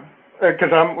 Yeah,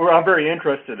 because I'm very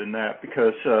interested in that,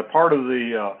 because part of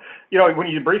the when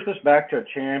you brief this back to a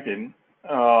champion,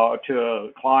 to a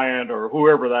client or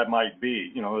whoever that might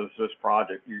be, this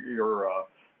project,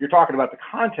 you're talking about the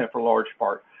content for a large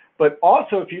part, but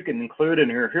also if you can include in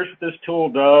here, here's what this tool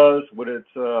does, what its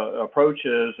approach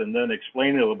is, and then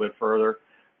explain it a little bit further.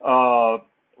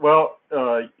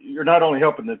 You're not only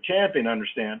helping the champion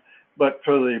understand, but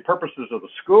for the purposes of the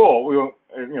school,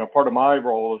 part of my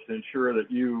role is to ensure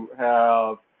that you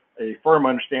have a firm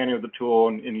understanding of the tool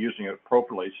and using it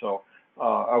appropriately. So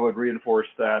I would reinforce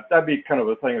that. That'd be kind of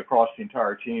a thing across the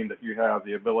entire team, that you have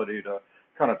the ability to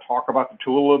kind of talk about the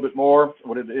tool a little bit more,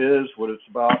 what it is, what it's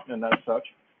about, and that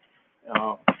such.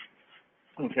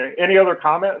 Okay. Any other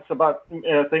comments about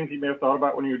things you may have thought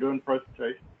about when you were doing the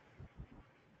presentation?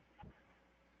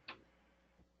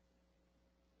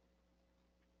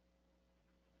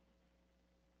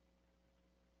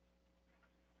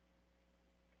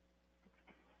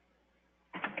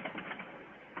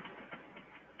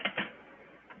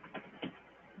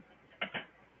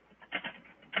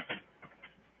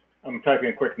 I'm typing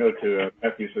a quick note to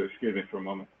Matthew, so excuse me for a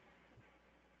moment.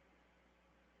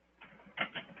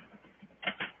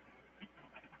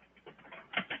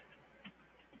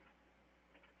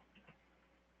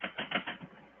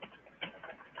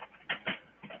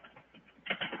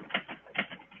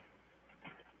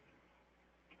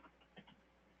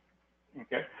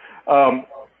 Okay.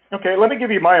 Okay, let me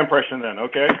give you my impression then,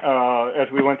 okay,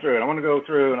 as we went through it. I want to go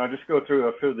through, and I'll just go through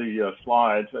a few of the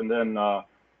slides and then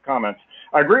comments.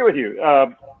 I agree with you.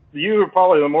 You are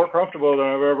probably more comfortable than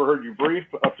I've ever heard you brief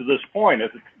up to this point as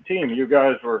a team. You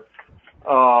guys were,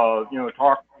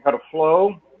 talking how to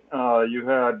flow. You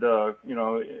had,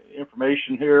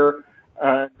 information here.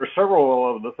 There's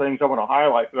several of the things I want to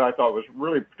highlight that I thought was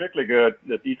really particularly good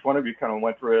that each one of you kind of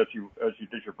went through as you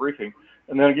did your briefing,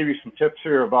 and then I'll give you some tips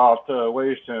here about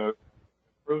ways to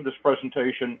improve this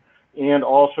presentation and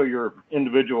also your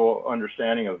individual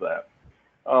understanding of that.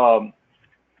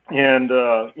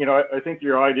 I think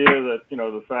your idea that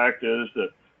the fact is that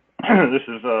this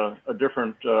is a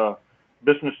different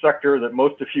business sector that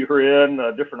most of you are in,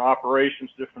 different operations,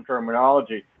 different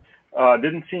terminology.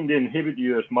 Didn't seem to inhibit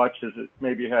you as much as it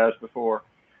maybe has before.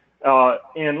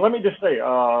 And let me just say,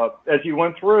 as you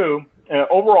went through,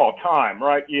 overall time,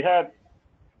 right, you had,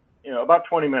 about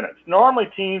 20 minutes. Normally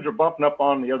teams are bumping up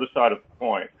on the other side of the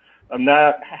coin and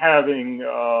not having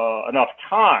enough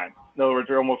time. In other words,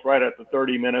 they're almost right at the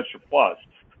 30 minutes or plus.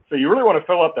 So you really want to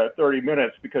fill up that 30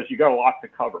 minutes because you got a lot to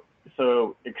cover.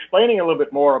 So explaining a little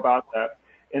bit more about that.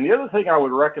 And the other thing I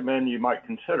would recommend you might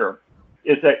consider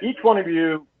is that each one of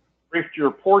you briefed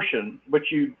your portion, but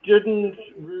you didn't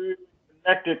really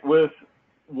connect it with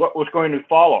what was going to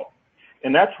follow.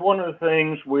 And that's one of the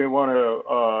things we want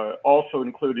to also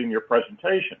include in your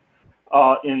presentation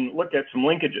and look at some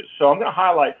linkages. So I'm going to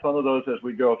highlight some of those as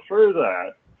we go through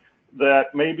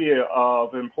that may be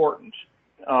of importance.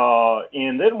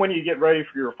 And then when you get ready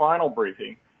for your final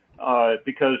briefing,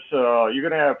 because you're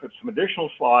going to have some additional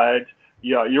slides,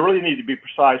 you really need to be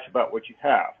precise about what you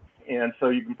have. And so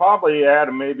you can probably add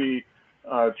maybe 2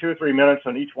 or 3 minutes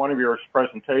on each one of your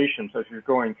presentations as you're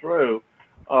going through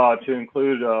to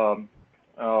include, the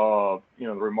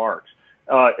remarks.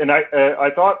 And I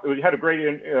thought we had a great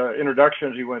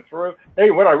introduction as you went through.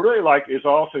 Hey, what I really like is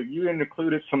also you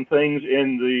included some things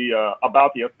in the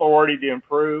about the authority to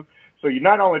improve. So you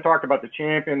not only talked about the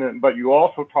champion, but you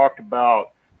also talked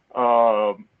about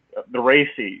the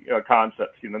RACI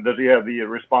concepts. Does he have the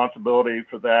responsibility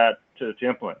for that to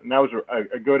implement? And that was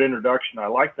a good introduction. I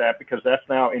like that because that's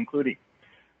now including.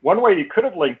 One way you could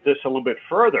have linked this a little bit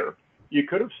further you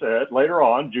could have said later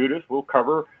on, Judith will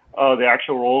cover the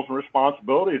actual roles and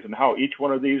responsibilities and how each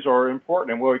one of these are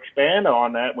important. And we'll expand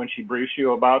on that when she briefs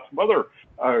you about some other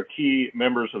key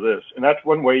members of this. And that's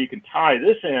one way you can tie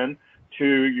this in to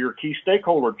your key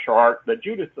stakeholder chart that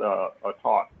Judith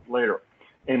taught later.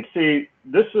 And see,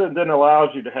 this then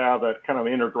allows you to have that kind of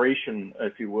integration,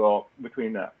 if you will,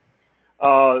 between that.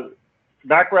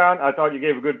 Background, I thought you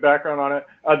gave a good background on it.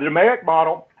 The DMAIC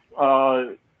model,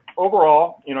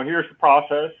 overall, here's the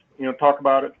process. Talk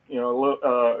about it,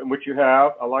 what you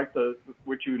have. I like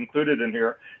what you included in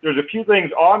here. There's a few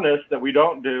things on this that we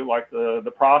don't do, like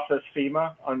the process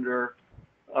schema under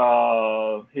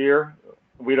here.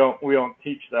 We don't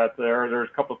teach that there. There's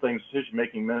a couple of things,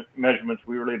 decision-making measurements.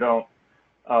 We really don't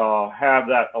have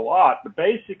that a lot. But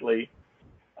basically,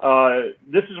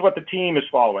 this is what the team is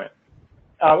following.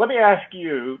 Let me ask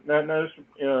you,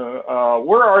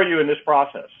 where are you in this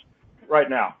process right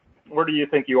now? Where do you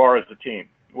think you are as a team?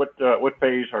 What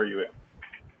phase are you in?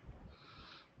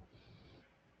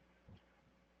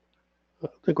 I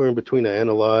think we're in between the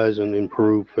analyze and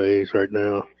improve phase right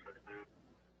now.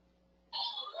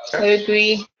 I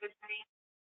agree.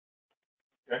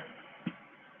 Okay.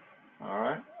 All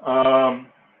right.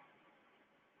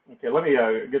 Okay, let me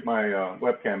get my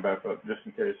webcam back up just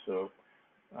in case, so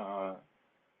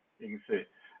you can see.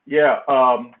 Yeah.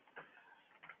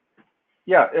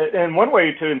 Yeah, and one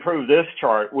way to improve this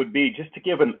chart would be just to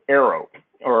give an arrow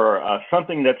or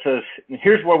something that says,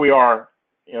 here's where we are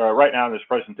right now in this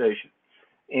presentation.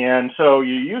 And so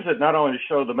you use it not only to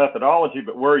show the methodology,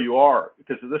 but where you are,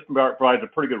 because this provides a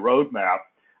pretty good roadmap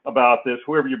about this.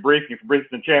 Whoever you're briefing, if you're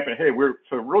briefing the champion, hey,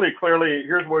 so really clearly,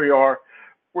 here's where you are,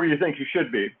 where you think you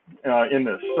should be in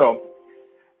this. So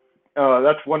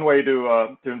that's one way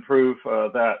to improve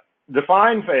that.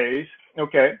 Define phase,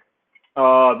 okay.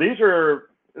 These are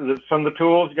some of the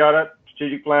tools. You got it: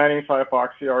 strategic planning,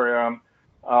 SciFox, CRM,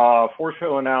 force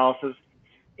field analysis,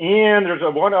 and there's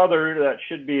one other that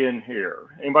should be in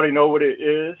here. Anybody know what it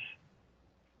is?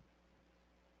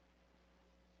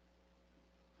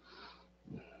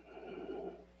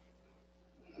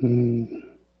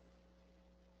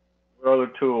 What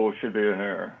other tool should be in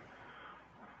here?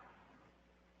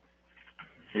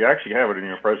 You actually have it in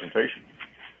your presentation.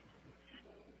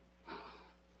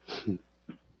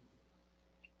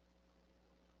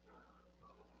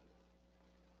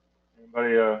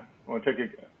 Anybody want to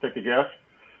take a guess?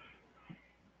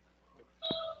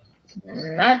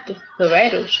 Not the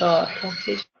Pareto chart.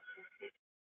 Wouldn't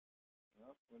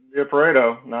be a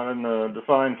Pareto, not in the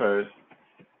define phase.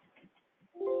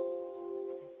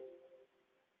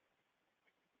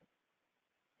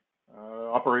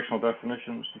 Operational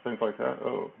definitions and things like that.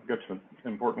 Oh, got some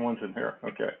important ones in here.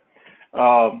 Okay.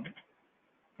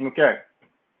 Okay.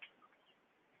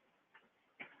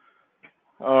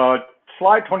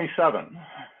 Slide 27,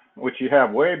 which you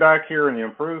have way back here in the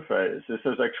improve phase. It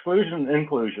says exclusion and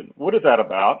inclusion. What is that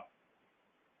about?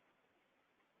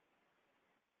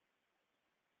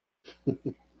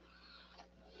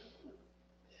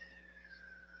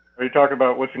 Are you talking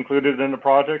about what's included in the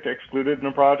project, excluded in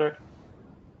the project?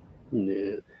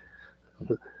 Yeah.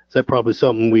 Is that probably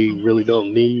something we really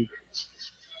don't need?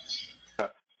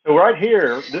 So right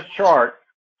here, this chart,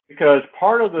 because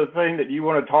part of the thing that you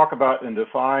want to talk about in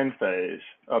define phase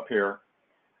up here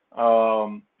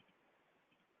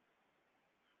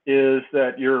is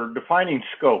that you're defining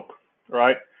scope,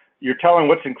 right? You're telling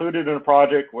what's included in the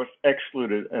project, what's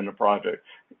excluded in the project.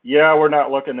 Yeah, we're not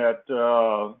looking at,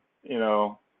 all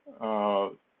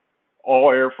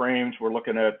airframes. We're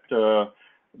looking at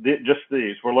just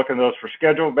these. We're looking at those for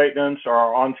scheduled maintenance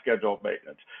or unscheduled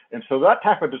maintenance. And so that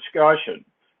type of discussion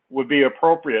would be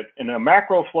appropriate. And a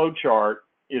macro flow chart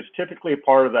is typically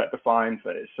part of that define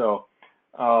phase. So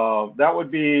that would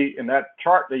be in that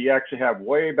chart that you actually have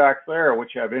way back there,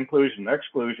 which you have inclusion,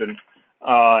 exclusion,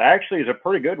 actually is a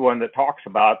pretty good one that talks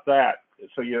about that.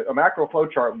 So a macro flow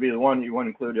chart would be the one you want to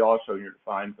include also in your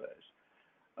define phase.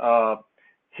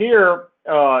 Here,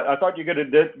 I thought you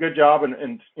did a good job,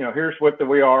 and here's what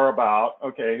we are about.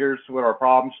 Okay, here's what our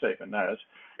problem statement is.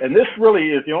 And this really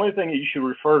is the only thing that you should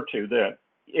refer to then.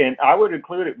 And I would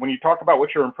include it when you talk about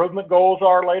what your improvement goals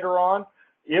are later on.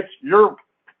 It's your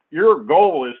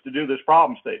goal is to do this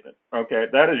problem statement. Okay,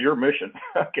 that is your mission.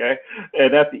 Okay,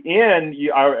 and at the end,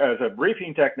 as a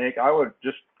briefing technique, I would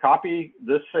just copy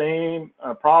this same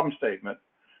problem statement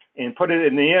and put it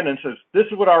in the end and says, this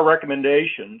is what our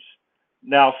recommendations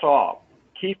now solve.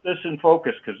 Keep this in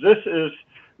focus, because this is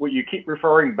what you keep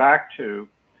referring back to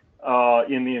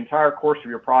in the entire course of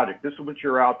your project. This is what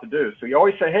you're out to do. So you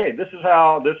always say, hey, this is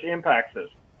how this impacts this.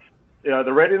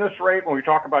 the readiness rate, when we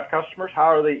talk about customers, how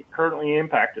are they currently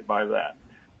impacted by that?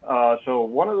 So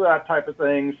one of that type of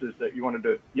things is that you want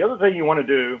to do. The other thing you want to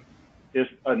do is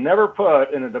never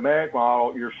put in a demand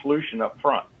model your solution up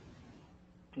front,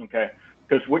 okay?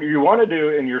 Because what you want to do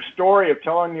in your story of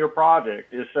telling your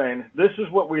project is saying, this is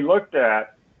what we looked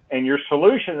at, and your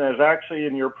solution is actually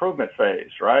in your improvement phase,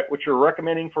 right? What you're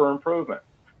recommending for improvement.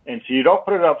 And so you don't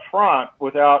put it up front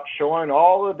without showing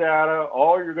all the data,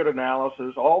 all your good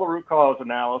analysis, all the root cause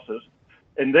analysis.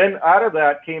 And then out of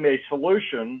that came a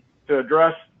solution to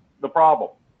address the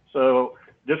problem. So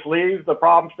just leave the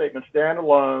problem statement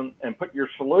standalone and put your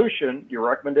solution, your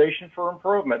recommendation for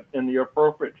improvement in the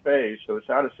appropriate phase. So it's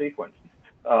out of sequence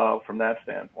from that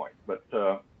standpoint. But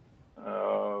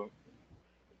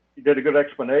you did a good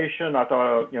explanation. I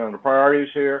thought, the priorities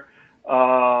here.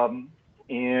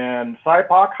 And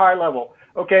SIPOC high level.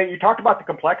 Okay, you talked about the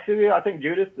complexity. I think,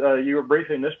 Judith, you were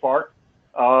briefing this part.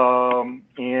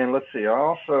 And let's see, I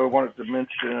also wanted to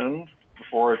mention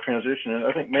before I transition,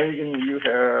 I think, Megan, you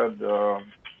had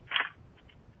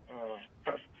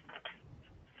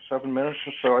 7 minutes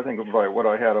or so, I think, by what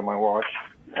I had on my watch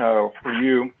for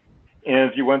you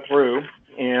as you went through.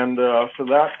 And so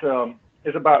that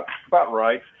is about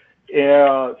right.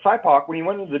 SIPOC, when you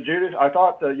went into the Judith, I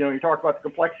thought that, you talked about the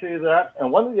complexity of that.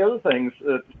 And one of the other things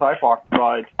that SIPOC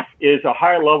provides is a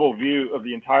high level view of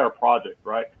the entire project,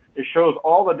 right? It shows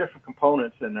all the different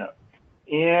components in it.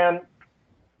 And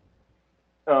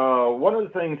one of the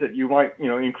things that you might,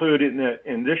 include in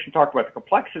addition to talk about the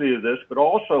complexity of this, but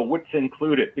also what's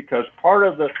included, because part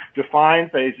of the define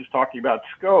phase is talking about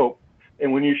scope.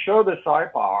 And when you show the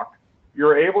SIPOC,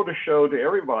 you're able to show to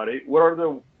everybody what are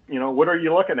the, what are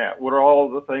you looking at? What are all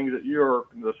the things that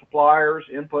the suppliers,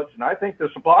 inputs, and I think the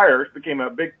suppliers became a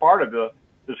big part of the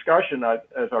discussion,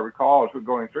 as I recall, as we're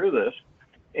going through this.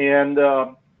 And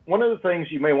one of the things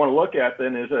you may want to look at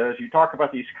then is as you talk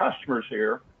about these customers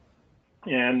here,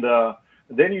 and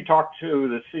then you talk to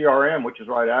the CRM, which is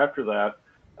right after that,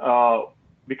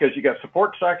 because you got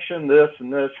support section, this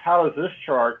and this. How does this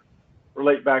chart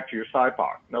relate back to your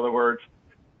SIPOC? In other words,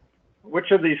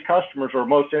 which of these customers are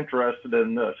most interested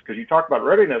in this? Because you talk about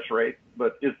readiness rate,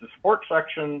 but is the support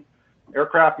section,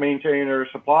 aircraft maintainers,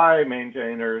 supply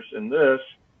maintainers, and this,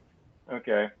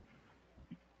 okay,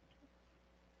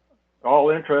 all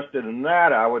interested in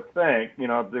that, I would think, they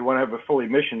want to have a fully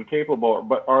mission capable,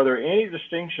 but are there any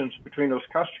distinctions between those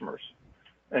customers?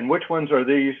 And which ones are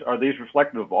these? Are these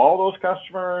reflective of all those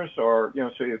customers? Or,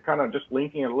 so you're kind of just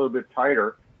linking it a little bit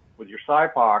tighter with your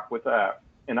SIPOC with that.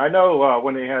 And I know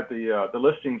when they had the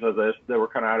listings of this, they were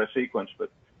kind of out of sequence,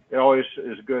 but it always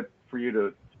is good for you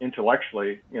to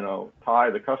intellectually, tie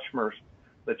the customers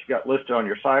that you got listed on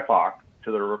your SIPOC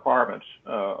to the requirements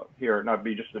here, not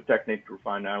be just a technique to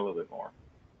refine that a little bit more.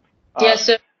 Yes,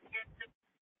 sir.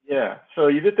 Yeah, so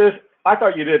you did this. I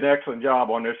thought you did an excellent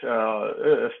job on this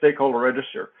stakeholder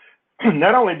register.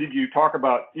 Not only did you talk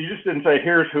about, you just didn't say,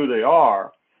 here's who they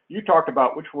are. You talked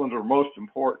about which ones are most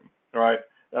important, right?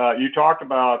 You talked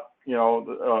about, a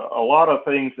lot of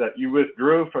things that you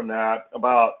withdrew from that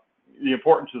about the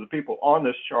importance of the people on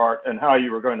this chart and how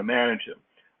you were going to manage them.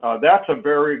 That's a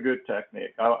very good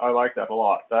technique. I like that a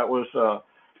lot. That was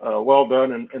well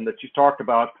done, and that you talked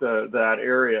about that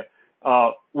area.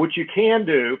 What you can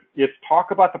do is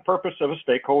talk about the purpose of a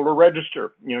stakeholder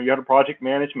register. You had a project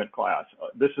management class.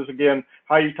 This is, again,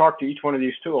 how you talk to each one of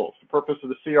these tools. The purpose of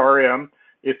the CRM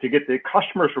is to get the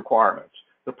customer's requirements.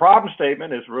 The problem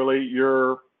statement is really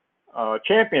your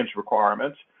champion's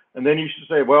requirements. And then you should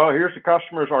say, well, here's the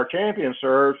customers our champion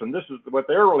serves, and this is what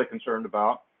they're really concerned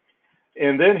about.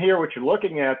 And then here, what you're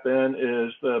looking at then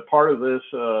is the part of this,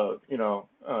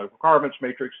 requirements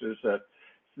matrix is that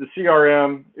the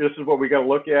CRM, this is what we got to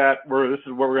look at, this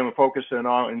is what we're going to focus in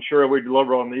on, ensure we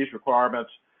deliver on these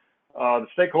requirements. The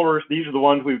stakeholders, these are the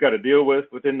ones we've got to deal with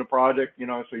within the project,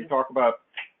 so you talk about,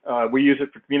 we use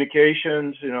it for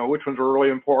communications, which ones are really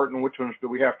important, which ones do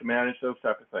we have to manage, those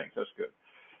type of things. That's good.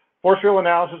 Force field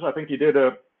analysis, I think you did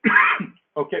a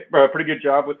pretty good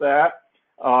job with that.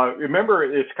 Remember,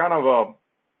 it's kind of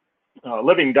a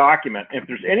living document. If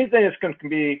there's anything that's going to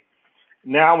be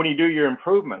now when you do your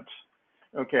improvements,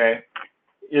 okay,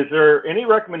 is there any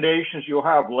recommendations you'll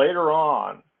have later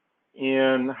on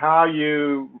in how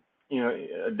you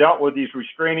dealt with these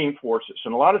restraining forces?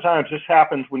 And a lot of times this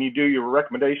happens when you do your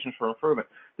recommendations for improvement.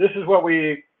 This is what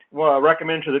we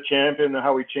recommend to the champion,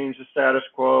 how we change the status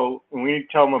quo. And we need to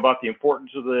tell them about the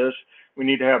importance of this. We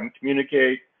need to have them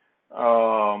communicate,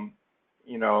 tell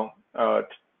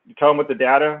them what the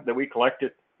data that we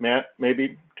collected meant,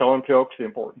 maybe tell them folks the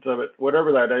importance of it,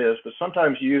 whatever that is. But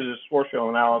sometimes you use this force field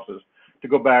analysis to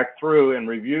go back through and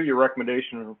review your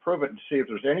recommendation of improvement to see if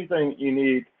there's anything you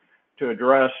need to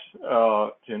address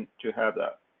to have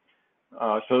that.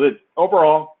 So that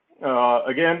overall,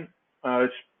 again,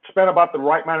 it's spent about the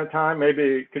right amount of time. Maybe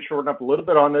it could shorten up a little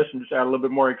bit on this and just add a little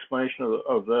bit more explanation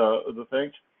of the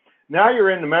things. Now you're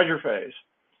in the measure phase.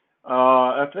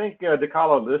 I think,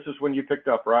 DeCalo, this is when you picked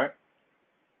up, right?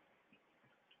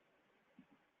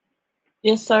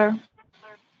 Yes, sir.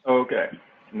 Okay.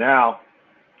 Now,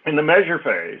 in the measure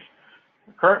phase,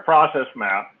 current process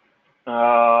map,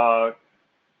 as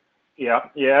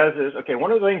is. Okay,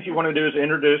 one of the things you want to do is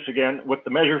introduce again what the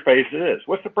measure phase is.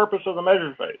 What's the purpose of the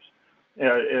measure phase in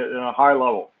a high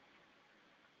level?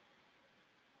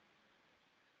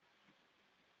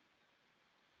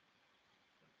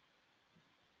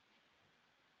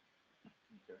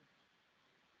 Okay.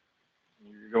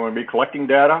 You're going to be collecting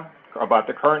data about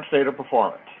the current state of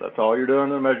performance. That's all you're doing in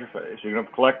the measure phase. You're going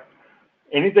to collect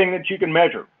anything that you can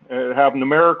measure, have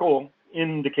numerical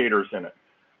indicators in it.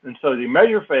 And so the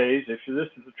measure phase, if this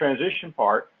is the transition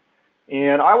part,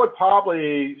 and I would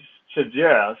probably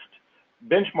suggest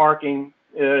benchmarking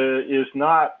is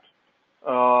not,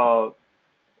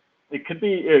 it could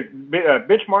be,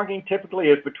 benchmarking typically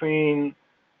is between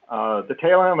the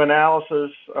tail end of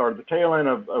analysis or the tail end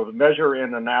of measure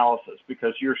and analysis,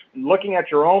 because you're looking at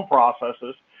your own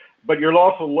processes, but you're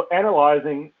also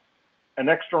analyzing an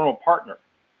external partner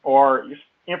or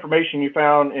information you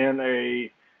found in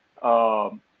a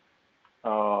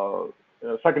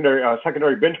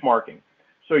secondary benchmarking.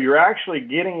 So you're actually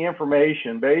getting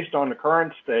information based on the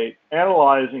current state,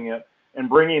 analyzing it, and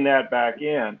bringing that back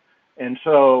in. And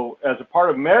so as a part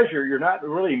of measure, you're not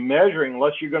really measuring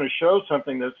unless you're going to show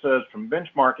something that says from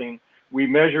benchmarking, we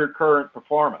measure current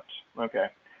performance. Okay.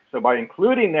 So by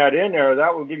including that in there,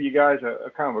 that will give you guys a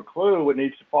kind of a clue what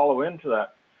needs to follow into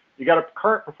that. You got a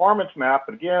current performance map,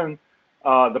 but again,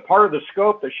 the part of the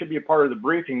scope that should be a part of the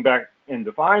briefing back in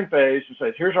define phase and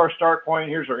says, here's our start point,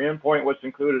 here's our end point, what's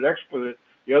included, excluded.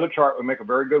 The other chart would make a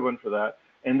very good one for that.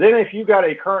 And then if you got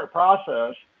a current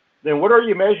process, then what are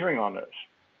you measuring on this?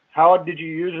 How did you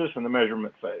use this in the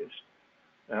measurement phase?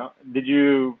 Did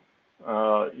you,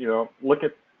 look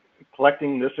at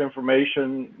collecting this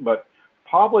information? But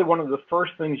probably one of the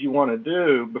first things you want to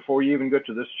do before you even get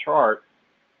to this chart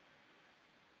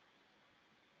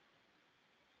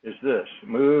is this,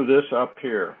 move this up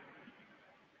here.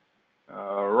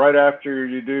 Right after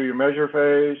you do your measure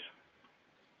phase,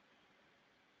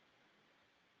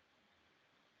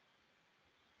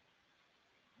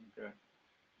 okay.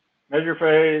 Measure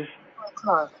phase.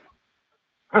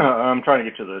 I'm trying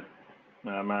to get to the,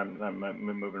 I'm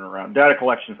moving around. Data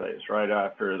collection phase, right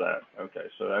after that. Okay,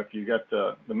 so after you got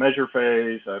the measure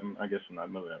phase, I guess I'm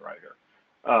not moving it right here.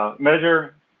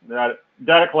 Measure,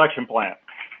 data collection plan,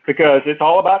 because it's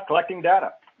all about collecting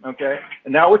data. Okay,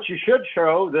 and now what you should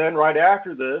show then right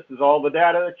after this is all the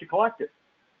data that you collected.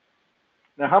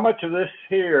 Now, how much of this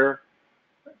here,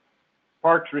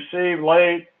 parts received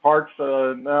late, parts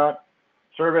not,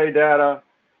 survey data,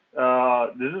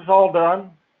 this is all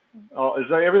done?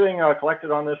 Is everything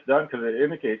collected on this done? Because it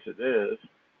indicates it is.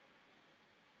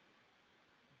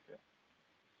 Okay.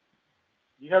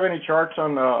 Do you have any charts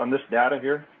on this data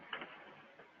here?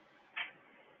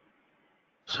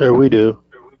 Sir, we do.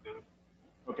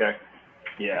 Okay.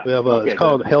 Yeah. We have okay, it's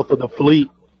called Health of the Fleet,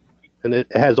 and it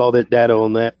has all that data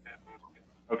on that.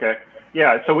 Okay.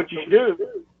 Yeah. So what you should do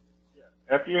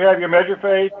after you have your measure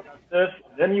phase,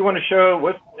 then you want to show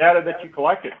what's the data that you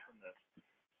collected from this.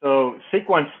 So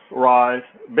sequence-wise,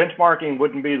 benchmarking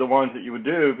wouldn't be the ones that you would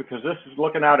do because this is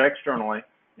looking out externally.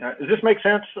 Does this make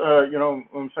sense? What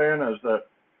I'm saying is that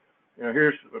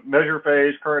here's measure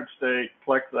phase, current state,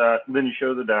 collect that, and then you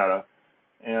show the data.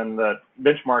 And that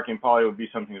benchmarking probably would be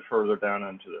something that's further down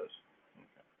into this.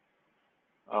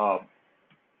 Okay.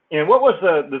 And what was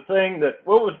the thing that,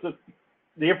 what was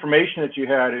the information that you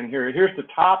had in here? Here's the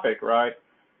topic, right?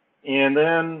 And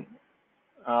then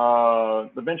the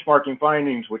benchmarking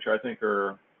findings, which I think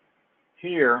are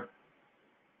here.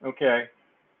 Okay.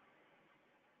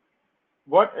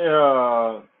 What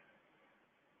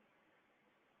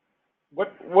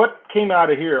came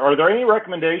out of here? Are there any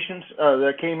recommendations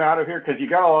that came out of here? Because you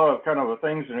got a lot of kind of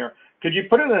things in here. Could you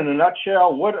put it in a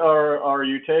nutshell? What are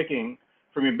you taking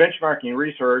from your benchmarking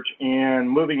research and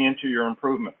moving into your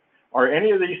improvement? Are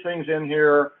any of these things in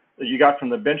here that you got from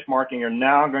the benchmarking are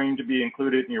now going to be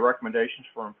included in your recommendations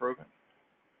for improvement?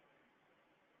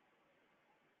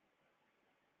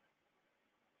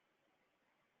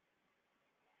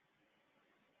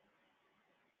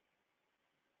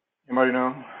 Anybody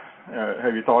know?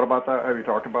 Have you thought about that? Have you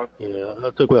talked about that? Yeah,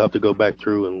 I think we'll have to go back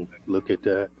through and look at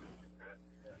that.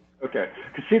 Okay.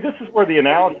 'Cause see, this is where the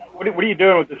analysis. What are you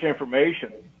doing with this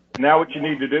information? Now, what you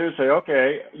need to do is say,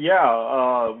 okay,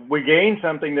 yeah, we gained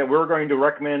something that we're going to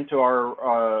recommend to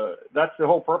our. That's the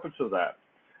whole purpose of that,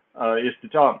 is to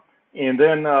tell them. And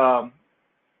then,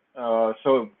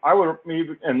 so I would,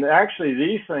 and actually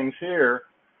these things here,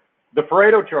 the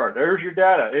Pareto chart. There's your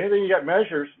data. Anything you got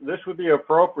measures, this would be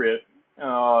appropriate.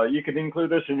 You could include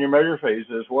this in your measure phase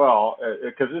as well,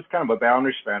 because it's kind of a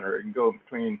boundary spanner. It can go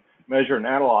between measure and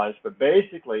analyze, but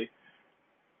basically,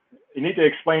 you need to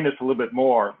explain this a little bit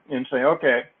more and say,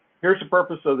 okay, here's the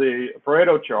purpose of the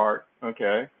Pareto chart,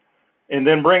 okay, and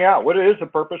then bring out what is the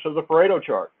purpose of the Pareto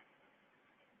chart,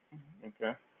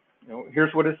 okay. You know,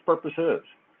 here's what its purpose is,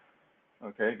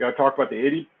 okay. Got to talk about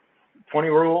the 80-20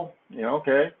 rule, you know,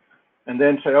 okay, and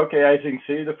then say, okay, as you can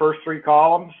see, the first three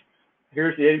columns,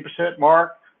 here's the 80%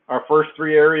 mark. Our first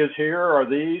three areas here are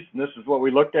these, and this is what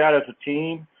we looked at as a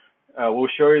team. We'll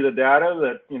show you the data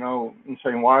that, you know, and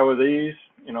saying why were these,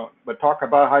 you know, but talk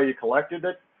about how you collected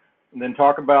it, and then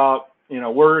talk about, you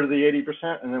know, where are the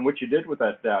 80%, and then what you did with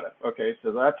that data. Okay,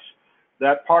 so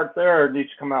that part there needs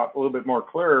to come out a little bit more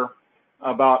clear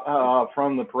about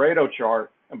from the Pareto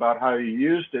chart about how you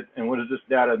used it and what does this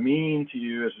data mean to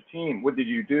you as a team. What did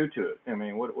you do to it? I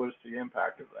mean, what was the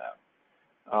impact of that?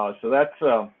 So that's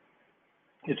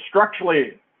it's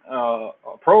structurally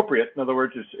appropriate. In other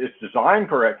words, it's designed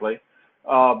correctly,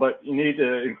 but you need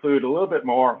to include a little bit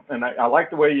more. And I like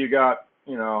the way you got,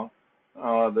 you know,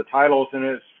 the titles in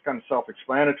it. It's kind of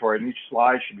self-explanatory, and each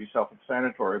slide should be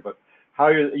self-explanatory. But how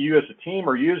you as a team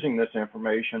are using this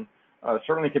information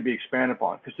certainly can be expanded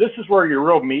upon, because this is where your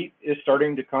real meat is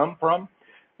starting to come from,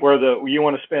 where you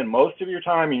want to spend most of your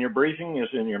time in your briefing is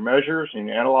in your measures and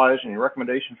your analyze and your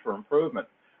recommendations for improvement.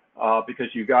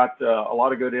 Because you got a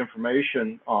lot of good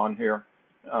information on here,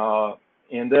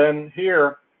 and then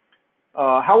here,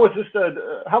 how was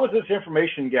this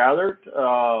information gathered?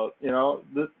 You know,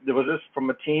 was this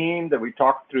from a team that we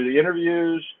talked through the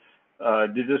interviews?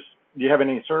 Do you have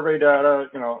any survey data?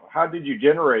 You know, how did you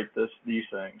generate these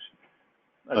things?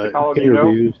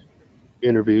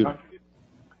 Interviews.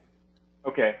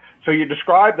 Okay, so you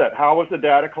described that. How was the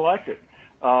data collected?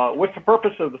 What's the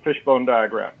purpose of the fishbone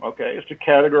diagram? Okay, it's to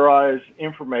categorize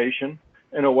information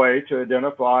in a way to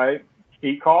identify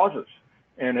key causes.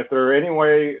 And if there are any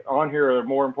way on here that are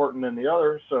more important than the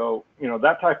other, so, you know,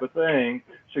 that type of thing.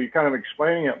 So you're kind of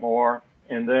explaining it more,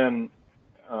 and then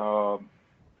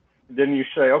you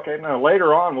say, okay, now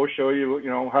later on we'll show you, you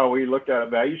know, how we looked at a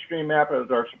value stream map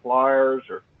as our suppliers,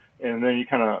 and then you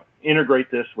kind of integrate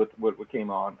this with what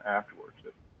came on afterwards.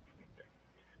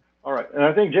 All right, and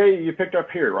I think, Jay, you picked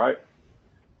up here, right?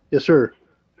 Yes, sir.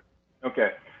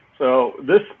 Okay, so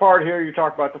this part here, you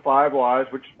talk about the 5 whys,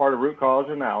 which is part of root cause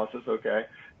analysis, okay.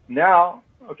 Now,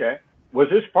 okay, was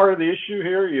this part of the issue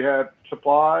here? You had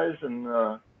supplies and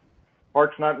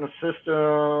parts not in the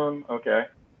system, okay.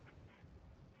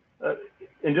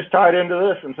 And just tie it into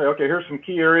this and say, okay, here's some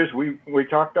key areas we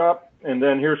talked about, and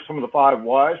then here's some of the 5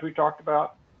 whys we talked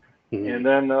about, and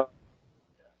then, okay.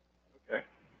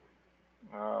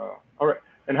 All right.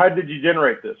 And how did you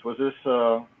generate this? Was this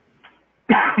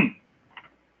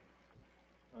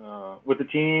with the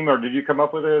team, or did you come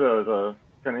up with it as a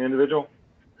kind of individual?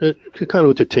 Kind of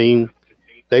with the team.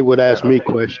 They would ask me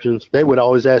questions. They would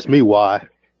always ask me why.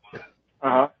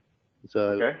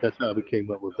 So that's how we came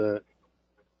up with that.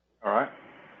 All right.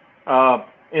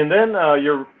 And then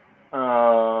your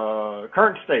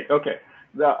current state. Okay.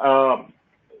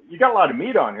 You got a lot of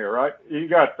meat on here, right? You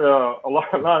got a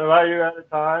lot of value-added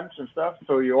times and stuff,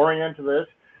 so you orient to this,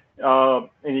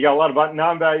 and you got a lot of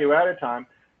non-value-added time.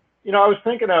 You know, I was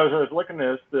thinking as I was looking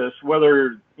at this,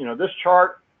 whether, you know, this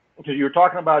chart, because you were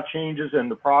talking about changes in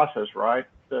the process, right,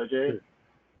 Jay?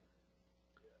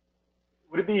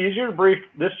 Would it be easier to brief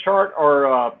this chart,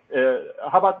 or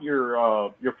how about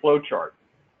your flow chart?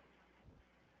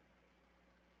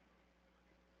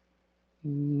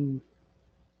 I'm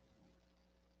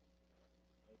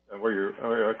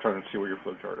trying to see where your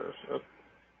flow chart is. Oh,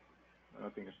 I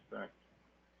think it's back.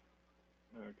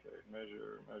 Okay,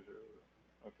 measure.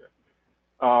 Okay.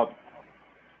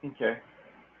 Okay.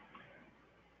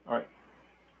 All right.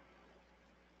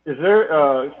 Is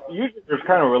there, usually there's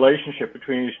kind of a relationship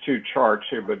between these two charts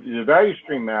here, but the value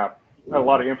stream map had a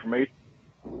lot of information.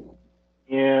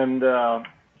 And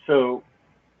so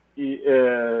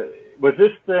was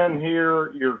this then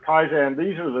here, your Kaizen,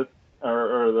 these are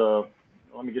the,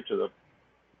 let me get to the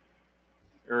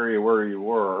area where you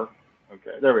were.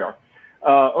 Okay, there we are.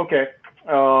 Okay.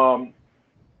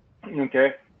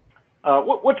 Okay.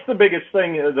 What's the biggest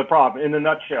thing, the problem in a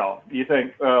nutshell? Do you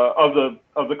think of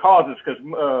the causes? Because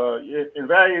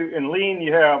in lean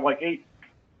you have like 8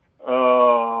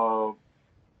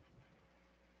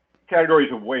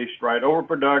 categories of waste, right?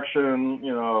 Overproduction,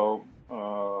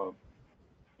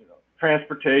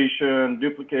 transportation,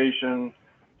 duplication,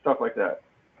 stuff like that.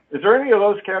 Is there any of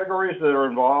those categories that are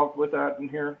involved with that in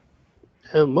here?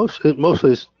 And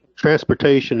mostly it's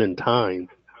transportation and time.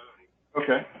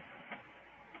 Okay.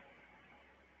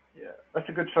 Yeah, that's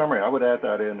a good summary. I would add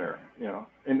that in there,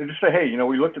 and just say, hey,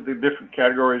 we looked at the different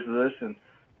categories of this and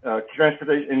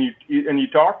transportation, and you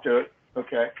talked to it,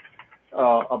 okay,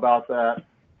 about that.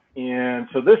 And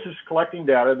so this is collecting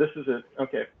data. This is it.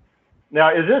 Okay.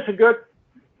 Now, is this a good?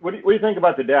 What do you think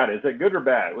about the data? Is that good or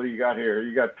bad? What do you got here?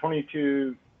 You got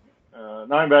 22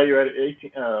 non-value added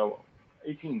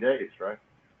 18 days, right?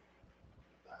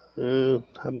 I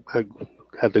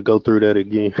have to go through that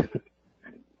again.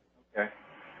 Okay.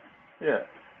 Yeah.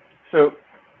 So,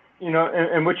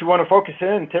 and what you want to focus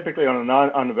in typically on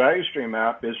the value stream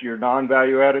map is your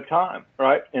non-value added time,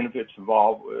 right? And if it's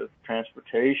involved with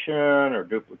transportation or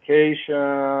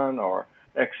duplication or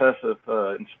excessive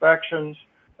inspections,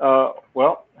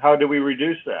 well, how do we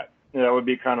reduce that? That would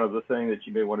be kind of the thing that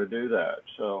you may want to do that.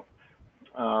 So,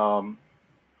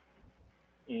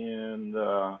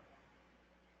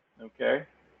 okay.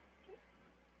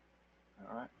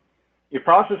 All right. Your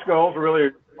process goals are really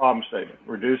a problem statement.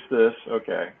 Reduce this.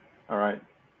 Okay. All right.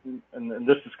 And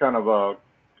this is kind of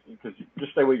because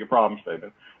just stay with your problem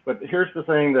statement. But here's the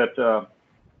thing that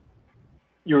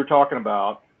you were talking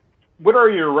about. What are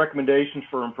your recommendations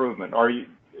for improvement?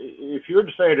 If you were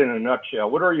to say it in a nutshell,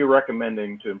 what are you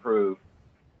recommending to improve?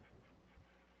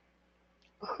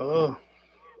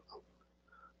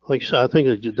 Like I said, I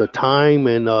think the time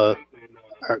and our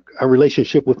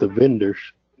relationship with the vendors.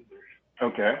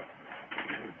 Okay.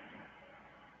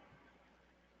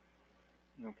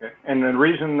 Okay. And the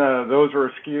reason those are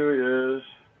askew is?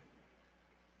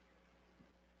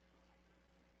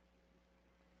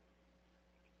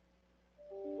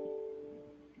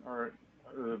 Are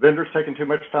the vendors taking too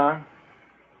much time?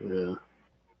 Yeah.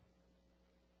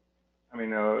 I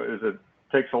mean, is it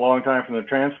takes a long time from the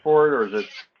transport, or is it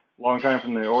a long time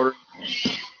from the order?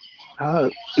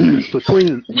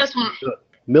 Between the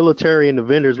military and the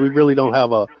vendors, we really don't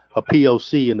have a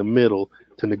POC in the middle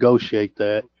to negotiate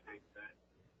that.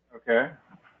 Okay.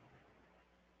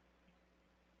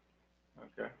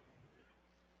 Okay.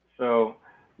 So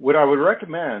what I would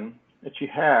recommend that you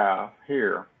have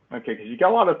here, okay, because you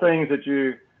got a lot of things that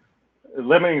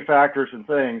limiting factors and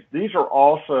things. These are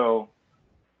also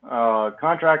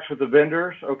contracts with the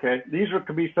vendors. Okay, these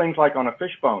could be things like on a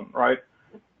fishbone, right?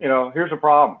 Here's a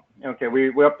problem. Okay,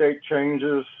 we update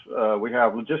changes. We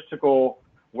have logistical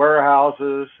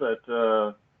warehouses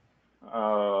that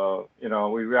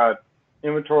we've got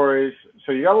inventories.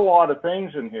 So you got a lot of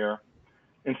things in here.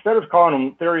 Instead of calling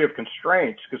them theory of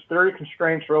constraints, because theory of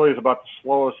constraints really is about the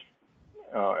slowest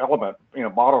element,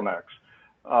 bottlenecks.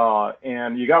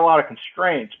 And you got a lot of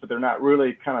constraints, but they're not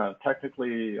really kind of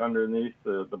technically underneath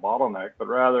the bottleneck, but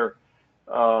rather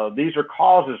these are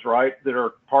causes, right, that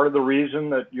are part of the reason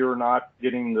that you're not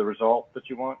getting the result that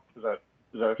you want. Is that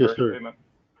a fair statement?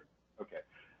 Okay.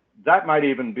 That might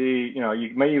even be,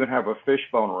 you may even have a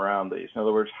fishbone around these. In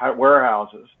other words,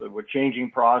 warehouses that were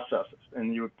changing processes,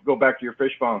 and you would go back to your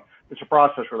fishbone. It's a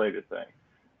process-related thing.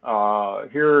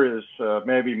 Here is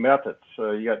maybe methods.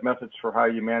 You got methods for how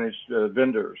you manage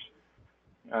vendors.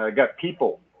 You got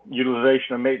people,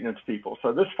 utilization of maintenance people.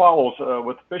 So this follows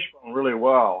with the fishbone really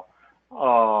well.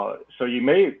 So you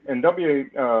may, and don't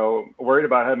be worried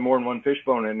about having more than one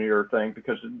fishbone in your thing,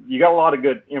 because you got a lot of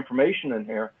good information in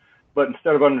here. But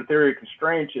instead of under theory of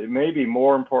constraints, it may be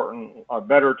more important,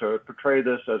 better to portray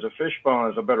this as a fishbone,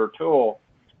 as a better tool,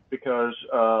 because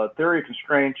theory of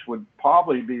constraints would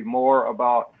probably be more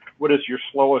about what is your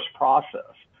slowest process.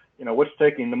 What's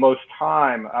taking the most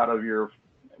time out of your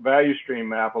value stream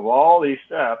map of all these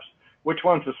steps, which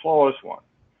one's the slowest one?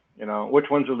 Which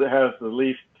one's has the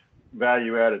least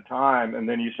value added time, and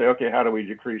then you say, okay, how do we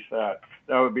decrease that?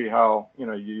 That would be how,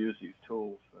 you use these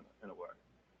tools in a way.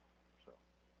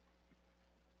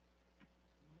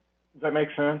 Does that make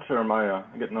sense, or am I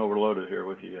getting overloaded here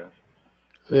with you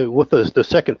guys? With the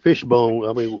second fishbone,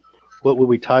 I mean, what would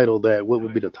we title that? What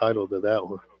would be the title to that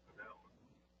one?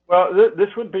 Well,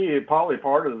 this would be probably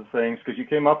part of the things, because you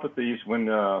came up with these when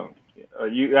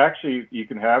you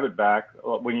can have it back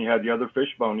when you had the other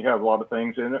fishbone. You have a lot of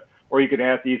things in it, or you can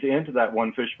add these into that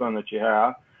one fishbone that you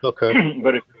have. Okay.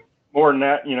 But if more than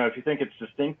that, if you think it's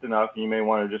distinct enough, you may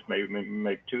want to just maybe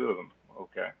make two of them.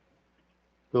 Okay.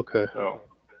 Okay. So,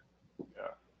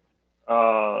 yeah.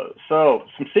 So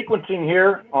some sequencing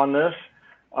here on this.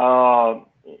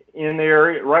 In the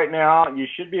area right now, you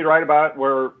should be right about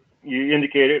where you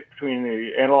indicated between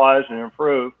the analyze and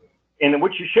improve. And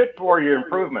what you should for your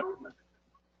improvement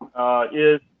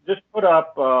is just put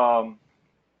up, oh,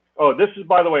 this is,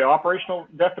 by the way, operational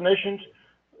definitions.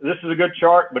 This is a good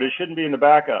chart, but it shouldn't be in the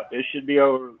backup. It should be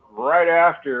over right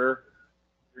after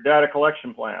your data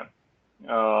collection plan.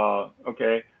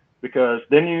 Okay, because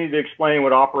then you need to explain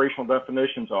what operational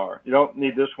definitions are. You don't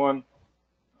need this one,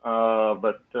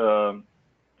 but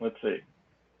let's see.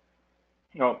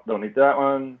 No, don't need that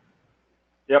one.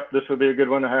 Yep, this would be a good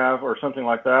one to have, or something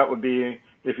like that would be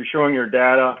if you're showing your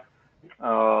data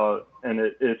and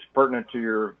it's pertinent to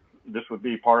your, this would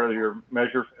be part of your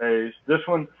measure phase. This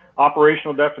one,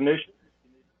 operational definition,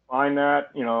 define that,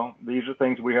 you know, these are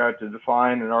things we had to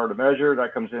define in order to measure.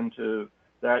 That comes into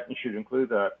that, you should include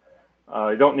that.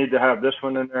 You don't need to have this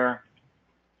one in there.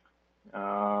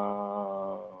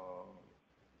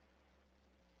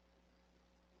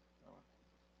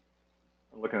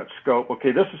 Looking at scope.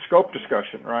 Okay, this is scope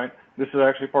discussion, right? This is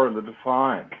actually part of the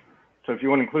define. So if you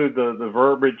want to include the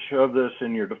verbiage of this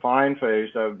in your define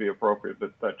phase, that would be appropriate,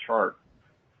 but that chart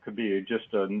could be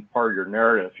just a part of your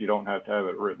narrative. You don't have to have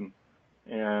it written.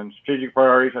 And strategic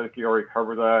priorities, I think you already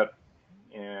covered that.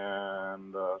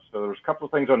 And so there's a couple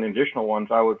of things on the additional ones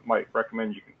I might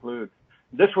recommend you conclude.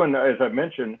 This one, as I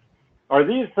mentioned, are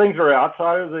these things that are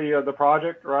outside of the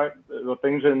project, right? The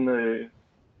things in the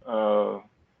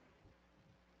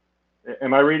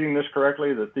am I reading this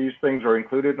correctly, that these things are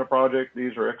included in the project,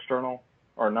 these are external,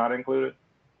 or not included?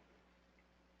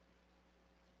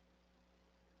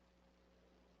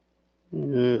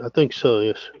 I think so,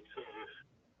 yes.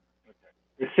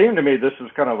 It seemed to me this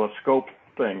is kind of a scope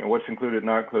thing, and what's included,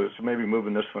 not included, so maybe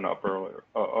moving this one up earlier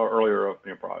up in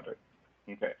your project.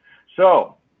 Okay,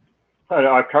 so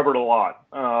I've covered a lot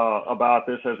about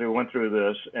this as we went through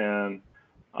this, and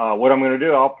what I'm going to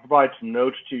do, I'll provide some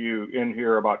notes to you in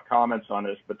here about comments on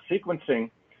this, but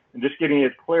sequencing and just getting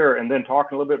it clear, and then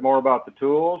talking a little bit more about the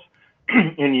tools,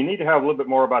 and you need to have a little bit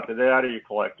more about the data you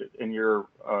collected and your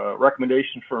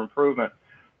recommendations for improvement.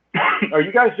 Are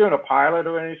you guys doing a pilot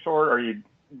of any sort?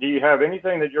 Do you have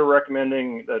anything that you're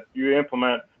recommending that you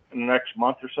implement in the next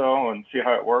month or so and see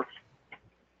how it works?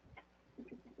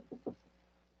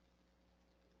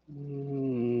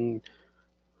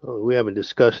 We haven't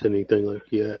discussed anything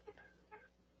like yet.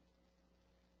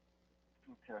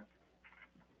 Okay.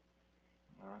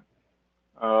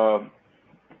 All right.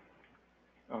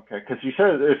 Okay, because you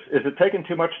said, is it taking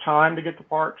too much time to get the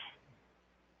parts?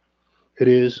 It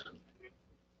is.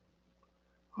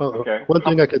 Okay. One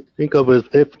thing I could think of is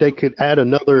if they could add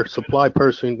another supply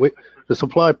person. The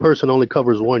supply person only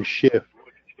covers one shift,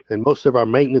 and most of our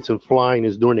maintenance and flying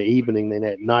is during the evening and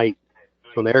at night.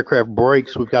 So when the aircraft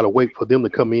breaks, we've got to wait for them to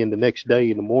come in the next day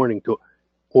in the morning to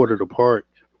order the part.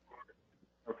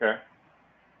 Okay.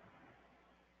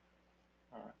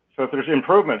 All right. So if there's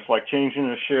improvements like changing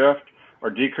the shift or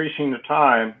decreasing the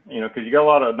time, you know, because you got a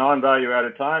lot of non-value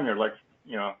added time here, like,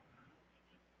 you know,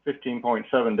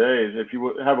 15.7 days. If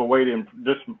you have a way to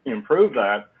just improve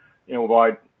that, you know,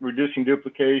 by reducing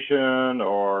duplication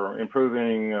or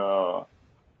improving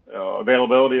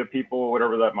availability of people,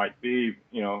 whatever that might be,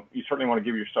 you know, you certainly want to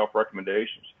give yourself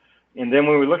recommendations. And then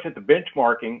when we look at the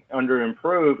benchmarking under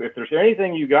improve, if there's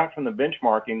anything you got from the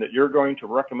benchmarking that you're going to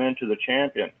recommend to the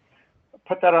champion,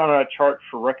 put that on a chart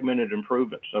for recommended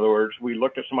improvements. In other words, we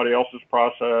looked at somebody else's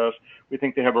process, we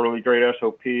think they have a really great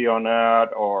SOP on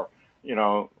that, or, you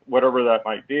know, whatever that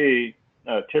might be.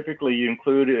 Typically you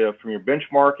include from your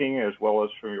benchmarking as well as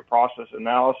from your process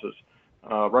analysis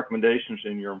recommendations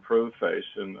in your improve phase,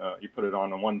 and you put it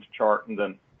on one chart and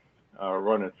then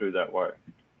run it through that way.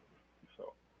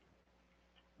 So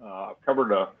I've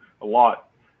covered a lot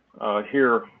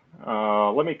here.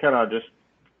 Let me kind of just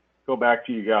go back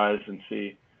to you guys and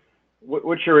see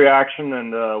what's your reaction,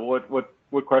 and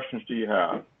what questions do you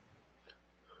have?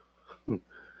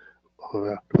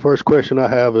 The first question I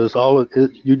have is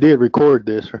you did record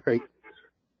this, right?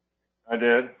 I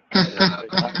did.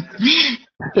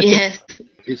 Yes.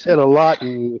 You said a lot,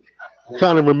 and I'm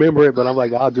trying to remember it, but I'm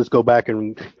like, I'll just go back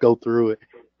and go through it.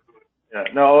 Yeah.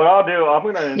 No, what I'll do, I'm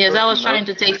gonna. Yes, I was trying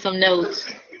to take some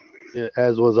notes. Yeah,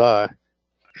 as was I.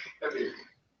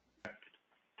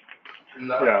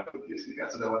 Yeah.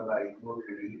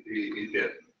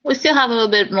 We still have a little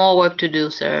bit more work to do,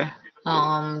 sir.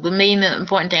 The main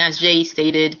important thing, as Jay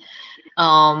stated,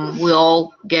 we're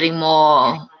all getting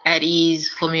more at ease,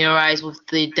 familiarized with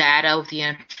the data, with the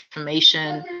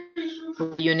information,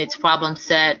 with the unit's problem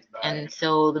set. And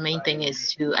so the main thing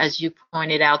is to, as you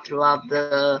pointed out throughout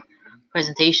the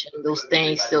presentation, those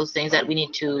things that we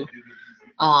need to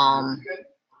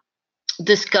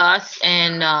discuss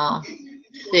and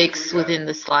fix within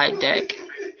the slide deck,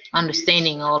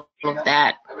 understanding all of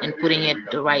that and putting it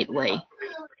the right way.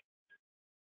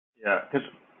 Yeah, because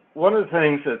one of the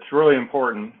things that's really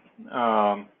important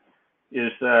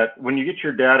is that when you get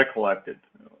your data collected,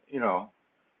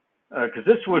 because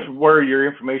this was where your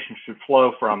information should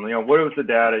flow from. What was the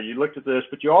data? You looked at this,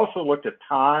 but you also looked at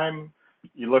time.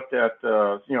 You looked at,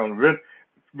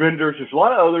 vendors. There's a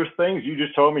lot of other things you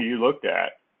just told me you looked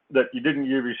at that you didn't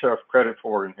give yourself credit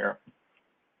for in here.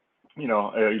 You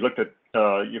looked at,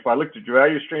 if I looked at your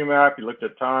value stream map, you looked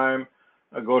at time,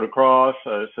 go to cross.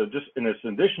 So just in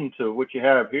addition to what you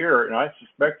have here, and I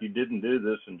suspect you didn't do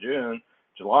this in June,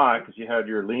 July, because you had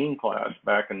your lean class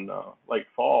back in late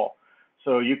fall.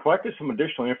 So you collected some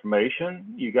additional information.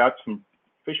 You got some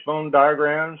fishbone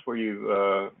diagrams where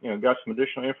you got some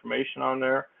additional information on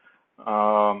there.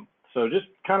 So just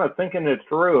kind of thinking it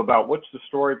through about what's the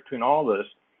story between all this,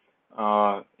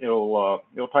 it'll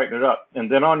tighten it up. And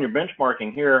then on your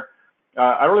benchmarking here,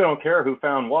 I really don't care who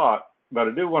found what, but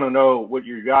I do want to know what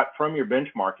you got from your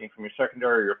benchmarking, from your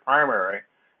secondary or your primary.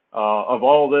 Of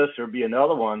all this, there'll be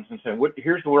another one and saying,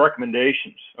 here's the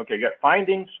recommendations. Okay, you got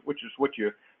findings, which is what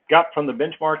you got from the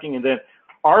benchmarking, and then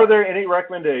are there any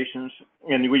recommendations?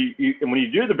 And when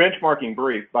you do the benchmarking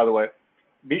brief, by the way,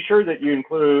 be sure that you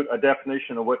include a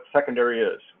definition of what secondary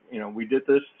is. We did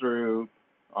this through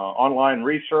online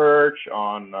research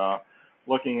on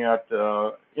looking at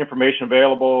information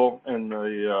available in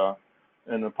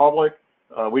the public.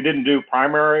 We didn't do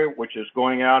primary, which is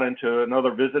going out into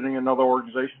visiting another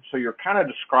organization. So you're kind of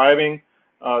describing,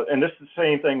 and this is the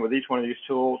same thing with each one of these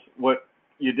tools, what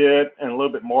you did, and a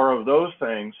little bit more of those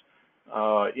things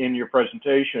in your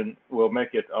presentation will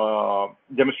make it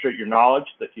demonstrate your knowledge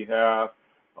that you have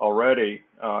already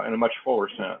in a much fuller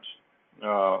sense.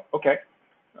 Okay.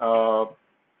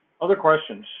 Other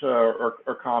questions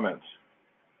or comments?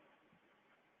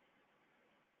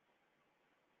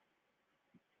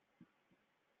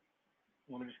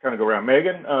 Let me just kind of go around.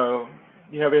 Megan,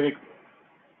 you have any?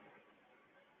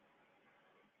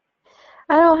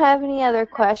 I don't have any other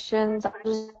questions. I'll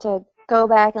just to go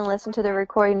back and listen to the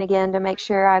recording again to make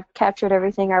sure I've captured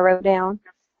everything I wrote down.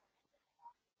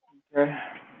 Okay.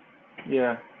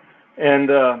 Yeah. And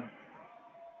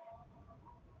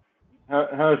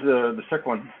how's the sick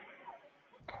one?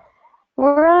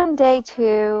 We're on day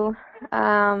 2.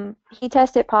 He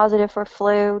tested positive for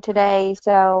flu today,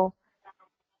 so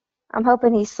I'm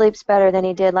hoping he sleeps better than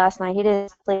he did last night. He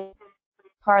didn't sleep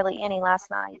hardly any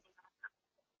last night.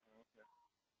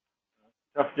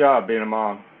 Tough job being a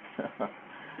mom.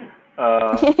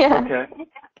 Yeah. Okay.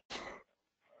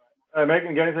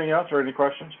 Megan, got anything else or any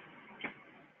questions?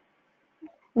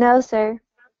 No, sir.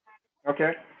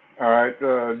 Okay. All right.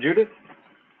 Judith?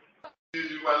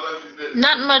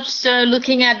 Not much, sir.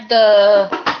 Looking at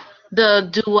the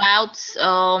do outs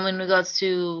in regards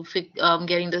to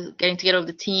getting together of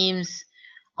the teams,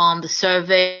 the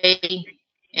survey,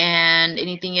 and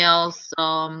anything else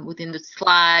within the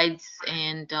slides,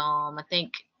 and I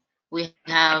think we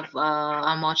have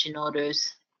our marching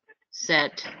orders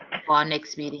set for our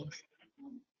next meetings.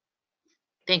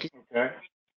 Thank you. Okay.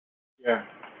 Yeah.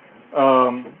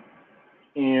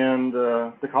 And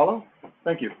DeCarlo?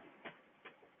 Thank you.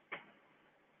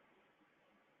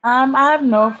 I have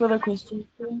no further questions.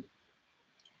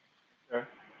 Okay.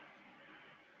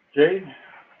 Jay?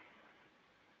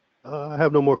 I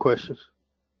have no more questions.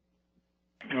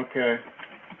 Okay.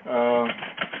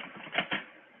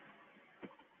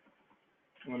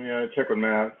 Let me check with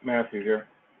Matthew here.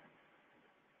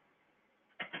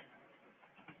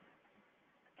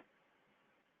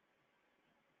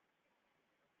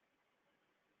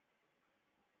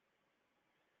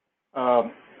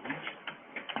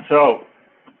 So,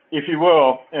 if you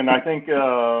will, and I think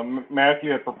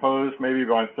Matthew had proposed maybe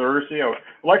by Thursday, I would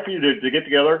like for you to get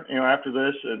together, after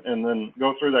this and then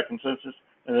go through that consensus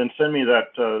and then send me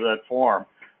that form.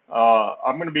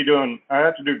 I'm going to be I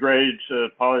have to do grades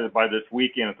probably by this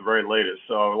weekend at the very latest,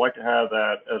 so I would like to have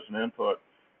that as an input.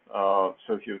 So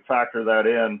if you factor that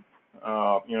in,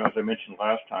 as I mentioned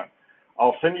last time,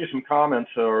 I'll send you some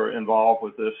comments that are involved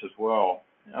with this as well.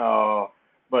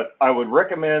 But I would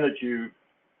recommend that you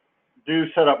do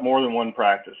set up more than one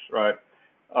practice, right?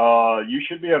 You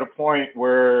should be at a point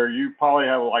where you probably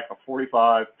have like a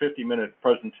 45, 50-minute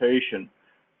presentation,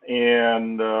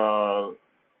 and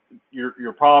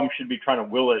your problem should be trying to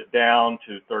will it down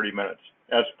to 30 minutes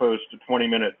as opposed to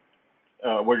 20-minute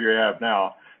what you have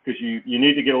now. because you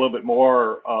need to get a little bit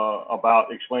more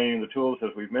about explaining the tools as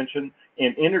we've mentioned,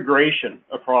 and integration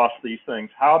across these things.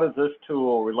 How does this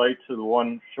tool relate to the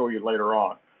one show you later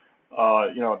on?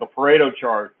 The Pareto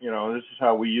chart, this is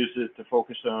how we use it to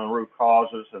focus on root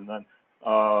causes, and then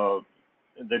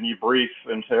you brief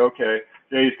and say, okay,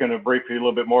 Jay's going to brief you a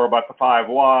little bit more about the 5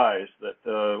 whys that,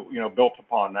 built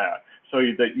upon that. So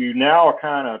that you now are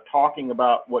kind of talking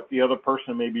about what the other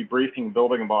person may be briefing,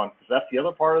 building upon, because that's the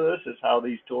other part of this, is how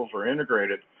these tools are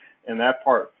integrated. And that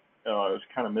part is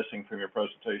kind of missing from your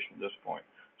presentation at this point.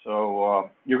 So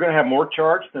you're going to have more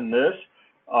charts than this.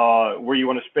 Where you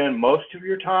want to spend most of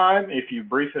your time, if you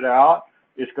brief it out,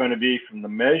 it's going to be from the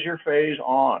measure phase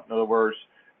on. In other words,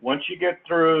 once you get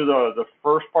through the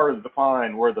first part of the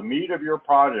define, where the meat of your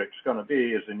project is going to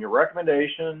be is in your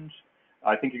recommendations.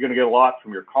 I think you're going to get a lot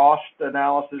from your cost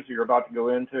analysis you're about to go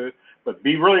into, but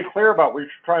be really clear about what you're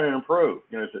trying to improve.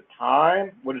 Is it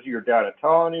time? What is your data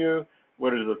telling you?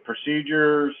 What are the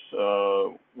procedures?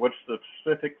 What's the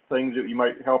specific things that you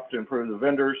might help to improve the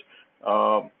vendors?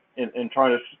 And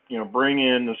trying to, bring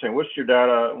in and saying, what's your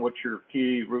data, what's your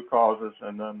key root causes,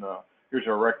 and then here's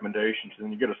our recommendations.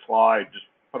 And you get a slide, just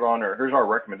put on there, here's our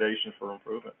recommendations for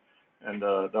improvement. And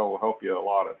that will help you a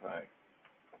lot, I think.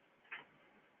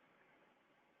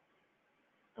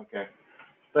 Okay.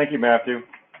 Thank you, Matthew.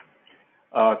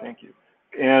 Thank you.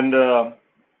 And,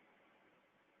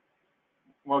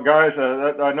 well, guys,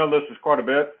 I know this is quite a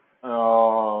bit.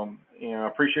 I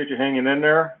appreciate you hanging in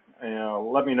there.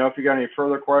 Let me know if you got any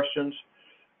further questions.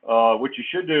 What you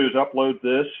should do is upload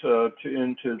this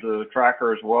into the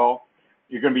tracker as well.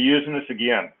 You're going to be using this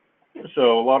again.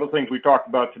 So a lot of things we talked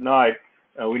about tonight,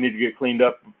 we need to get cleaned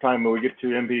up by the time we get to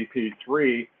MBP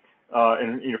 3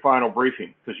 in your final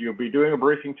briefing, because you'll be doing a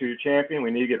briefing to your champion.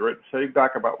 We need to get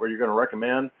feedback about what you're going to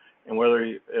recommend and whether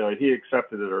he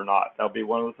accepted it or not. That'll be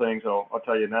one of the things I'll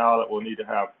tell you now that we'll need to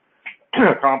have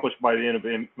accomplished by the end of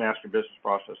Master Business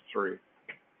Process 3.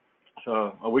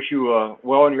 So I wish you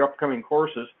well in your upcoming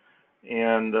courses,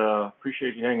 and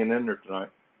appreciate you hanging in there tonight.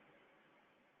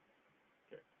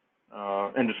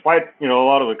 And despite a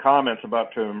lot of the comments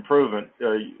about improvement,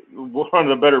 one of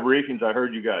the better briefings I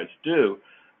heard you guys do,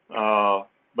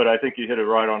 but I think you hit it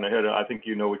right on the head. I think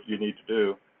you know what you need to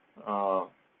do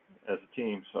as a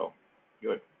team. So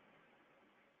good.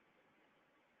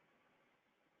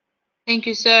 Thank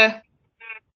you, sir.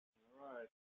 All right.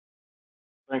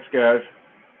 Thanks, guys.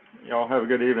 Y'all have a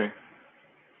good evening.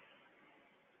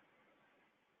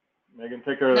 Megan,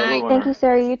 take care of that little one. Thank you,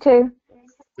 sir. You too.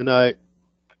 Good night.